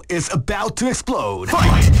battle is about to explode.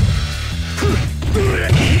 Fight!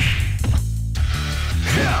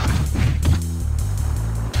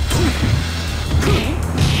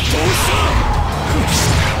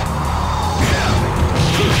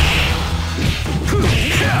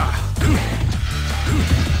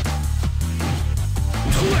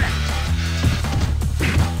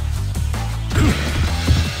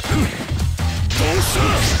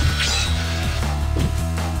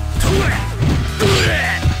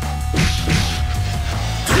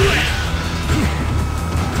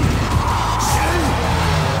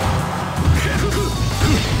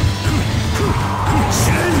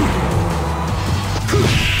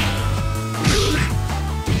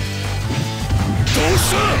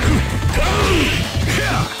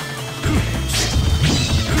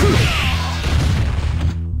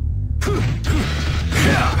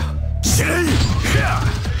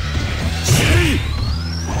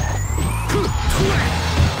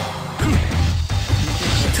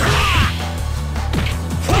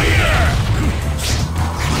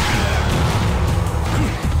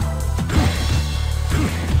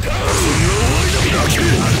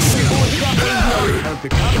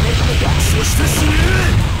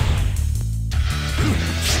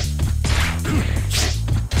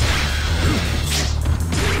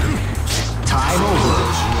 Time over.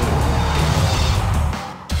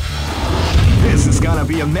 This is gonna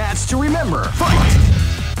be a match to remember. Fight!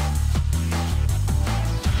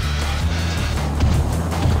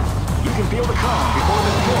 You can feel the calm before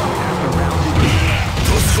the storm after round begins.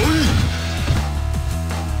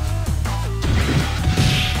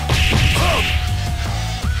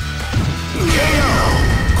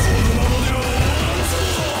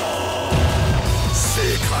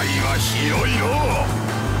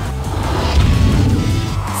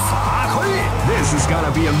 This is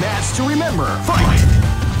gonna be a match to remember. Fight!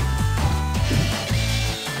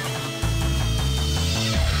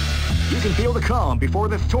 You can feel the calm before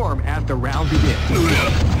the storm as the round begins.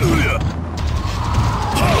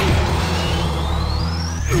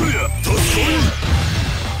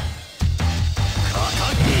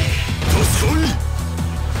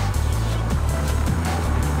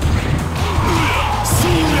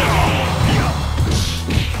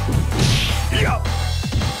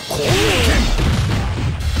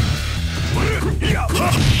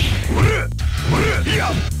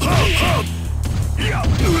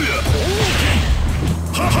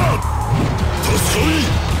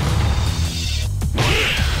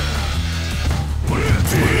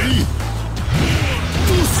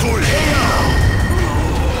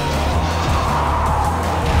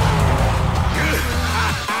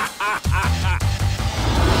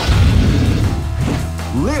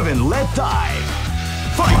 Live and let die.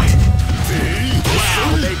 Fight!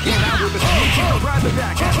 Wow, they came out with a sneaky surprise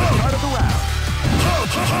attack at the start of the round.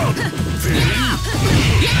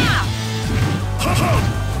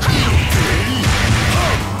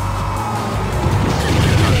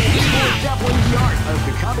 More definitely the art of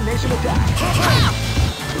the combination attack.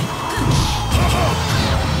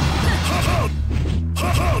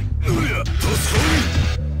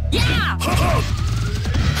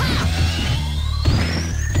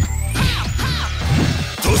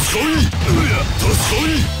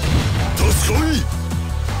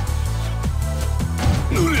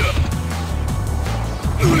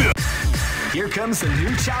 Here comes a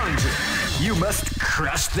new challenger. You must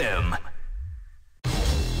crush them.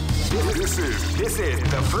 This is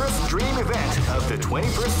the first dream event of the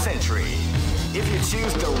 21st century. If you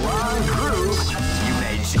choose the wrong groove, you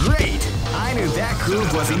may... Great! I knew that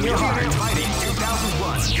groove was in your heart. Fighting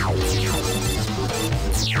 2001.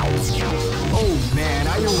 Oh man,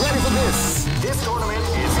 are you ready for this? This tournament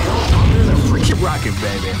is held under the free... Keep rocking,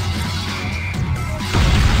 baby.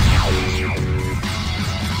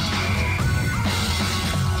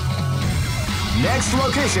 Next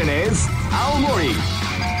location is Aomori.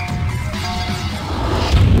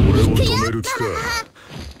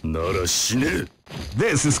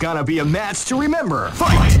 This is gonna be a match to remember. Fight!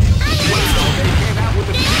 Wow, they came out with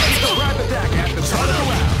a sneaky surprise attack at the start of the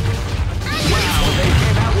round. Wow, they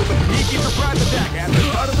came out with a sneaky surprise attack at the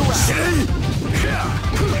start of the round.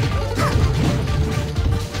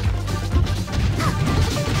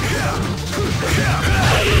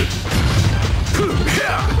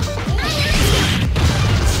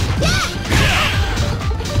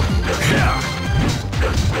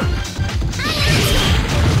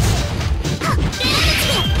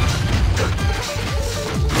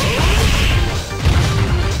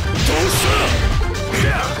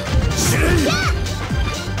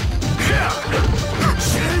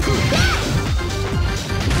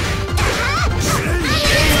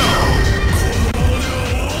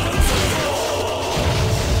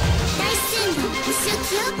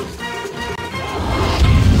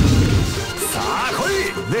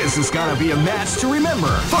 be a match to remember.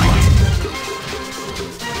 Fight!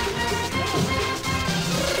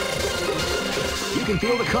 You can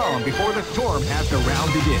feel the calm before the storm as the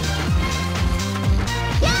round begins.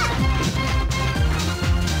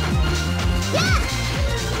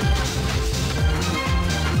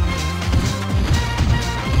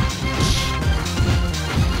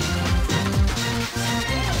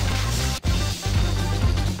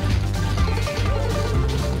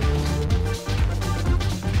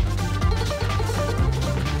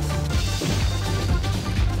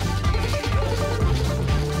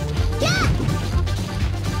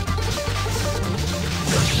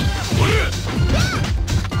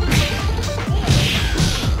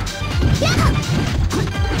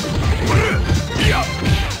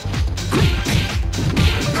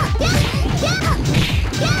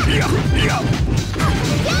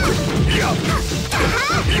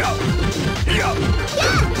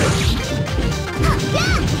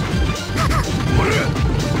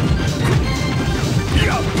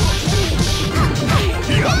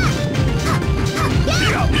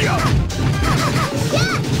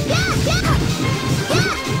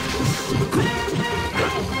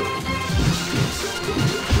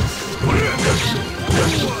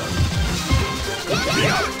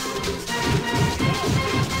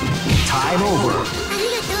 Time over.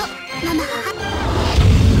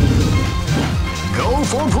 Go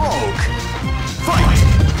for broke. Fight!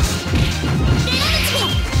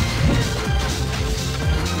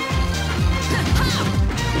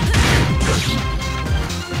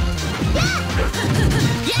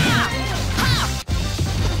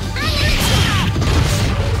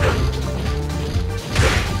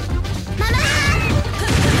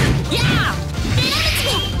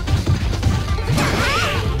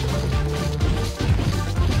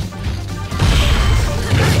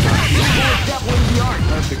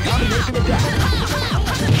 The combination attack.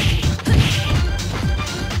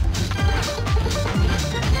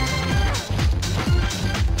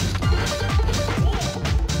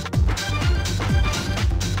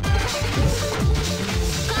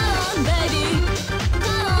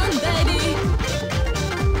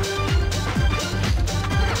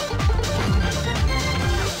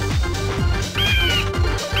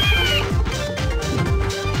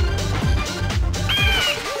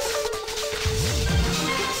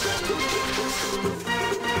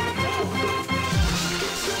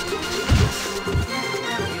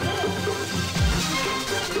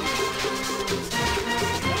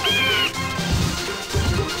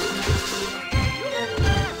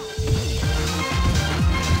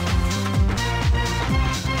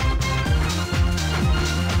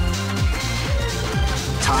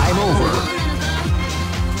 Time over.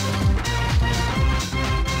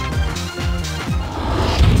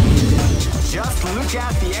 Just look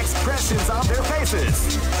at the expressions on their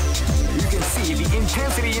faces. You can see the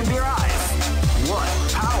intensity in their eyes. What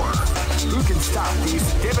power! Who can stop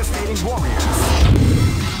these devastating warriors?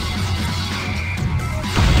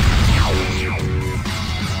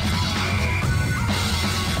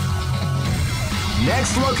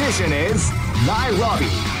 Next location is Nairobi.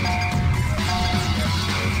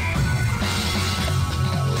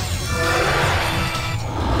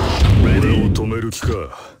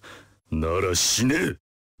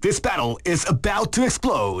 This battle is about to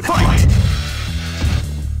explode. Fight!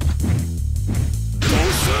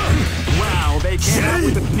 Wow, they came out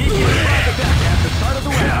with a sneaky attack at the start of the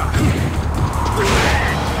round.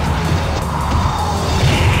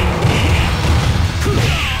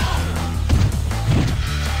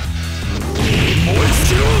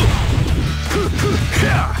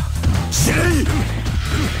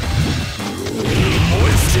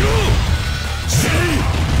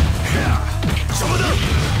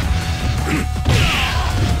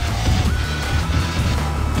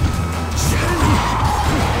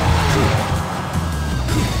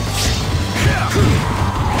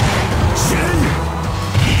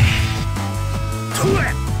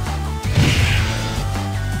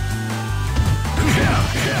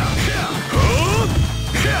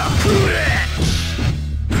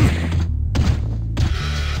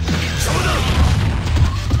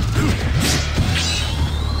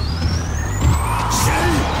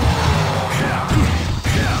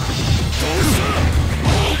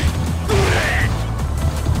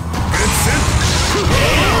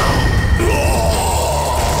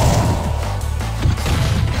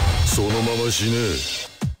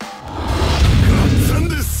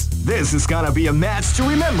 This is gonna be a match to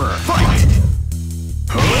remember. Fight!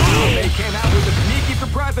 They came out with a sneaky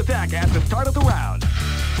surprise attack at the start of the round.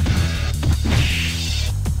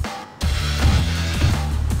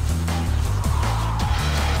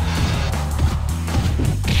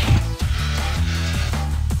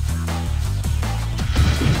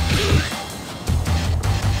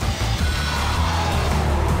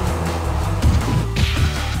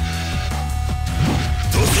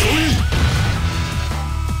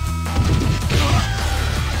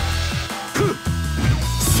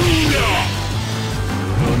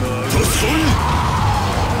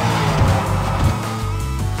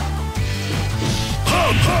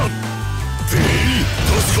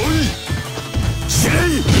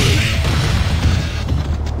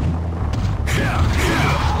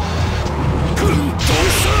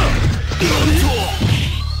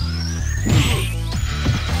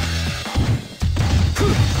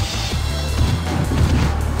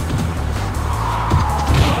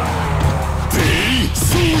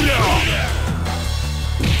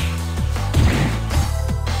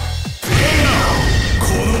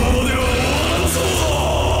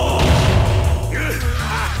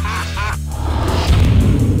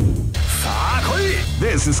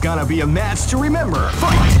 be a match to remember.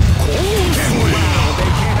 Fight! Wow, they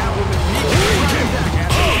came out with a sneaky attack at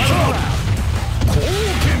the round.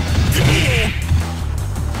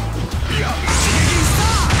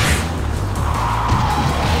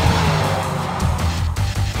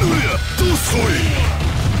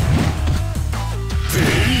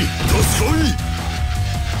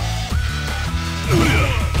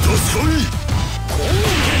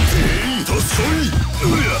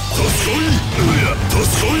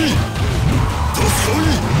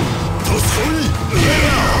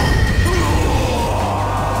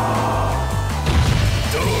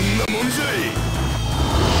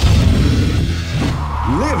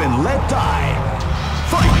 Live and let die.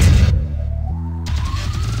 Fight!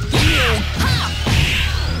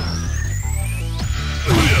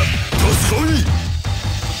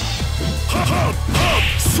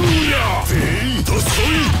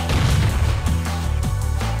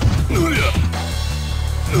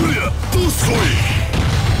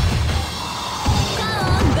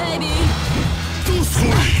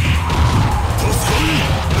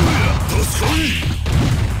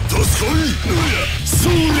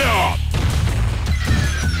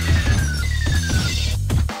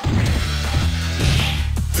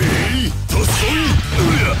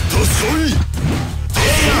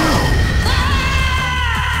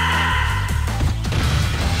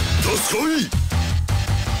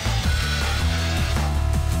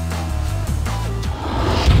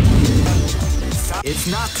 It's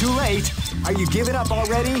not too late. Are you giving up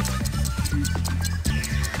already?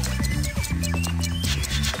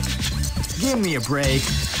 Give me a break.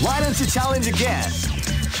 Why don't you challenge again?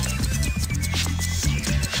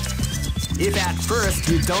 If at first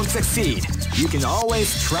you don't succeed, you can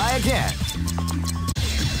always try again.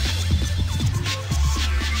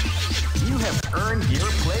 You have earned your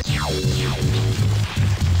place.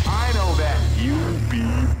 I know that you'll be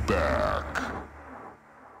back.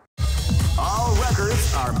 All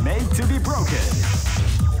records are made to be broken.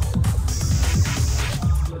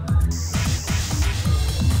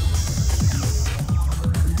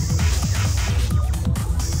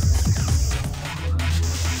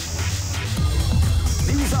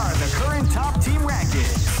 These are the current top team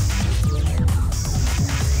rankings.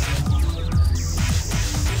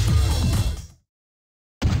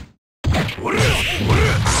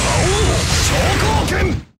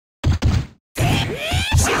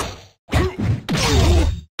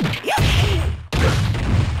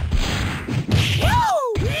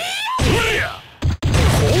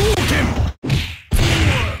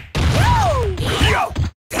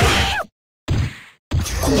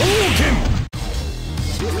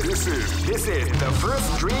 This is the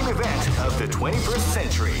first dream event of the 21st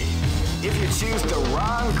century. If you choose the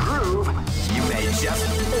wrong groove, you may just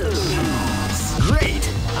lose. Great!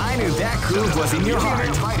 I knew that groove was in your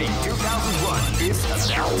heart. Fighting 2001 is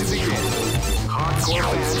about to begin. Hardcore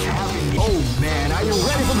fans have been... Oh man, are you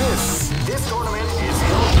ready for this? This tournament is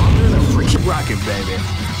held under the free... Keep rocking, baby.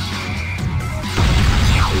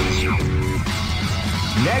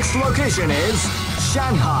 Next location is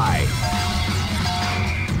Shanghai.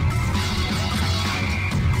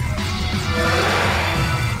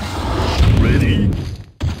 Ready?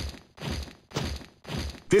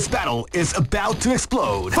 This battle is about to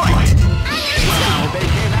explode. Fight! Wow, they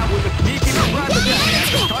came out with a sneaky surprise attack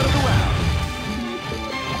at the start of the round.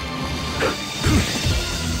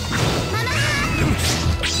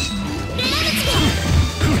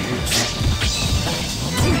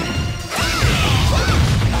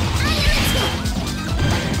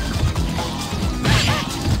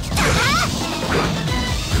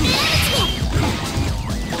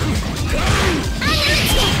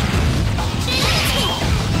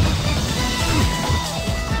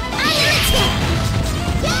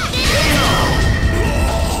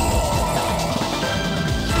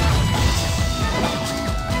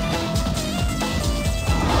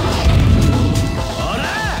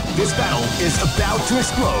 This battle is about to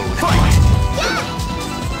explode. Fight!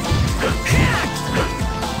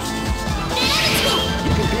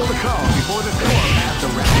 You can feel the calm before the storm as the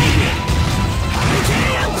round begins.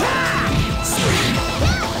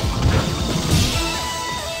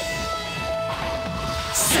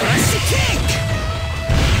 Slash kick!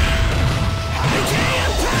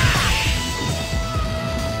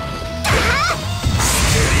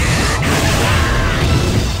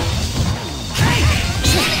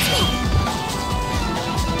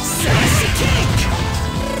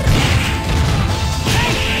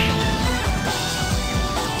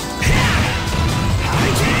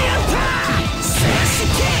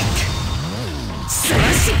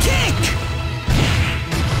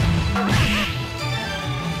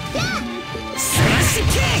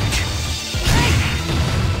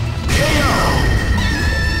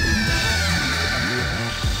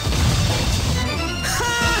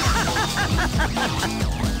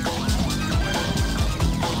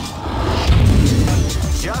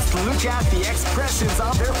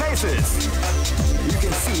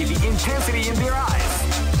 intensity in their eyes.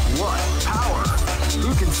 What power!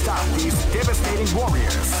 Who can stop these devastating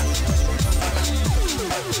warriors?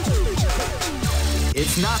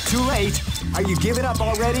 It's not too late. Are you giving up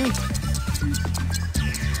already?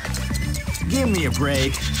 Give me a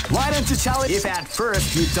break. Why don't you challenge if at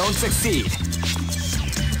first you don't succeed?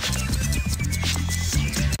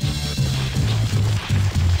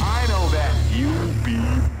 I know that you'll be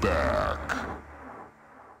back.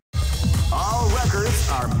 All records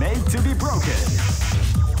are made to be broken.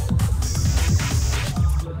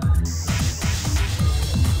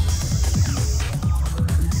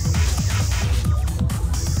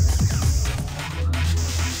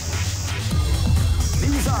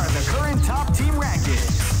 These are the current top team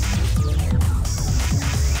rankings.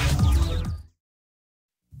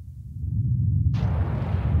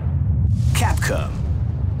 Capcom.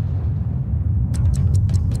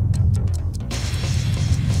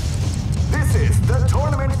 This is the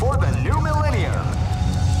tournament for the new millennium.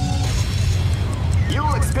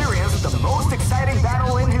 You'll experience the most exciting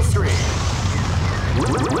battle in history.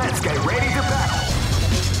 Let's get ready to battle.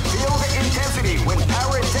 Feel the intensity when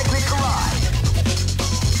power and technique collide.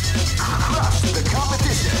 Crush the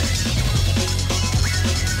competition.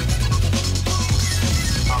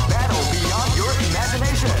 A battle beyond your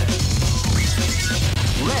imagination.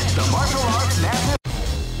 Let the martial arts national.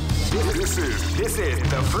 This is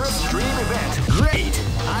the first dream event. Great!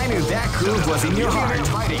 I knew that groove was in your heart.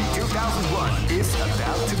 Fighting 2001 is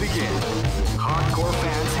about to begin. Hardcore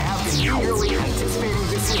fans have been eagerly anticipating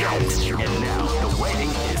this event, and now the waiting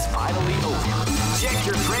is finally over. Check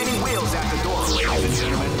your training wheels at the door, ladies and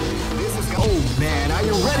gentlemen. This is oh man, are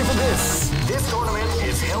you ready for this? This tournament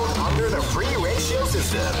is held under the free ratio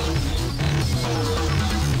system.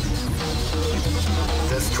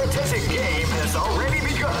 The strategic game has already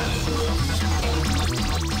begun.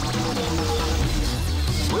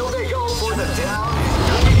 Will they go for the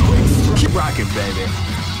down? Keep rocking, baby.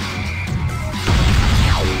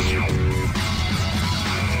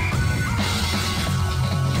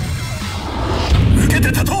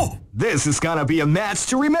 This is gonna be a match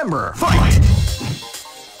to remember. Fight!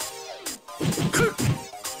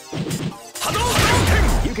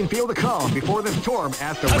 You can feel the calm before the storm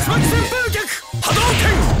at the round begins.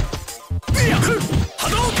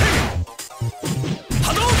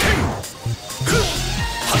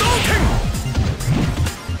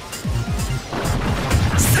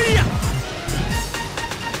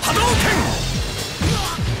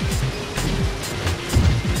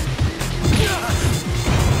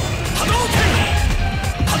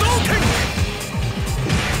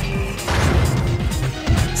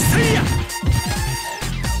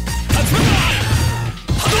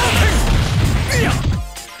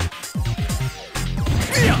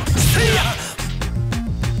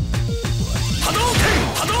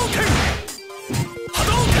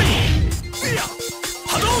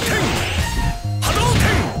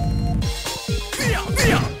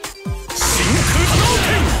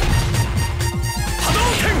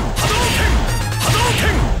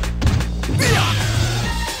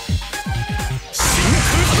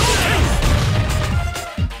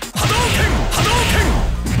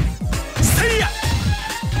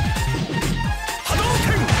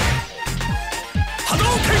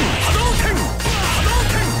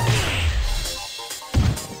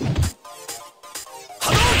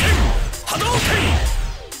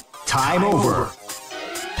 Time over.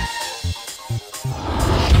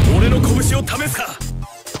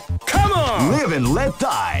 Come on! Live and let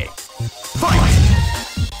die. Fight!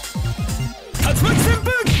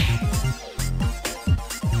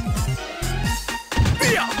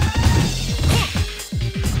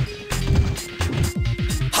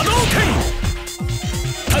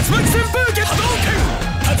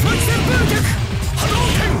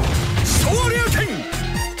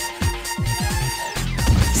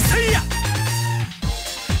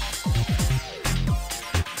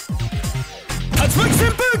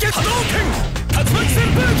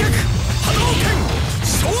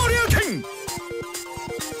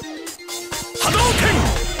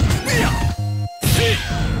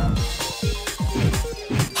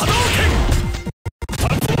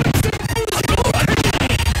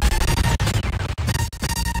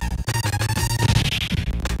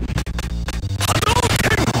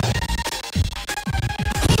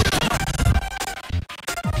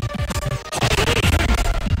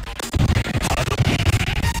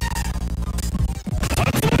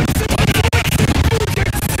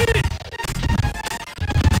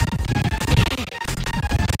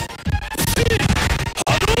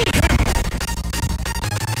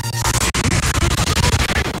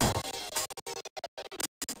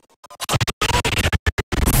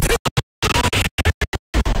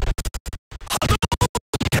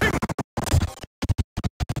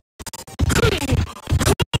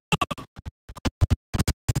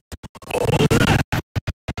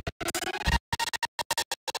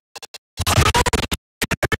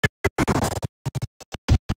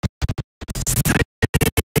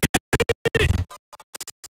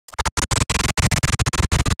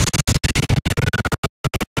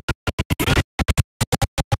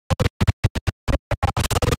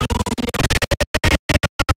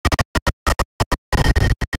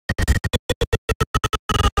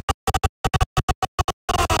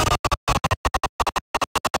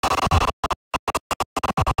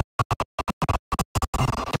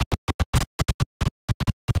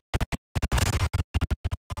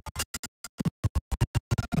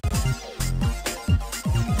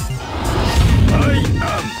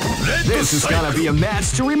 This is gonna be a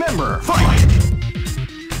match to remember. Fight!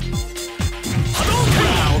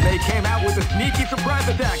 Wow, they came out with a sneaky surprise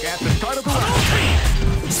attack at the start of the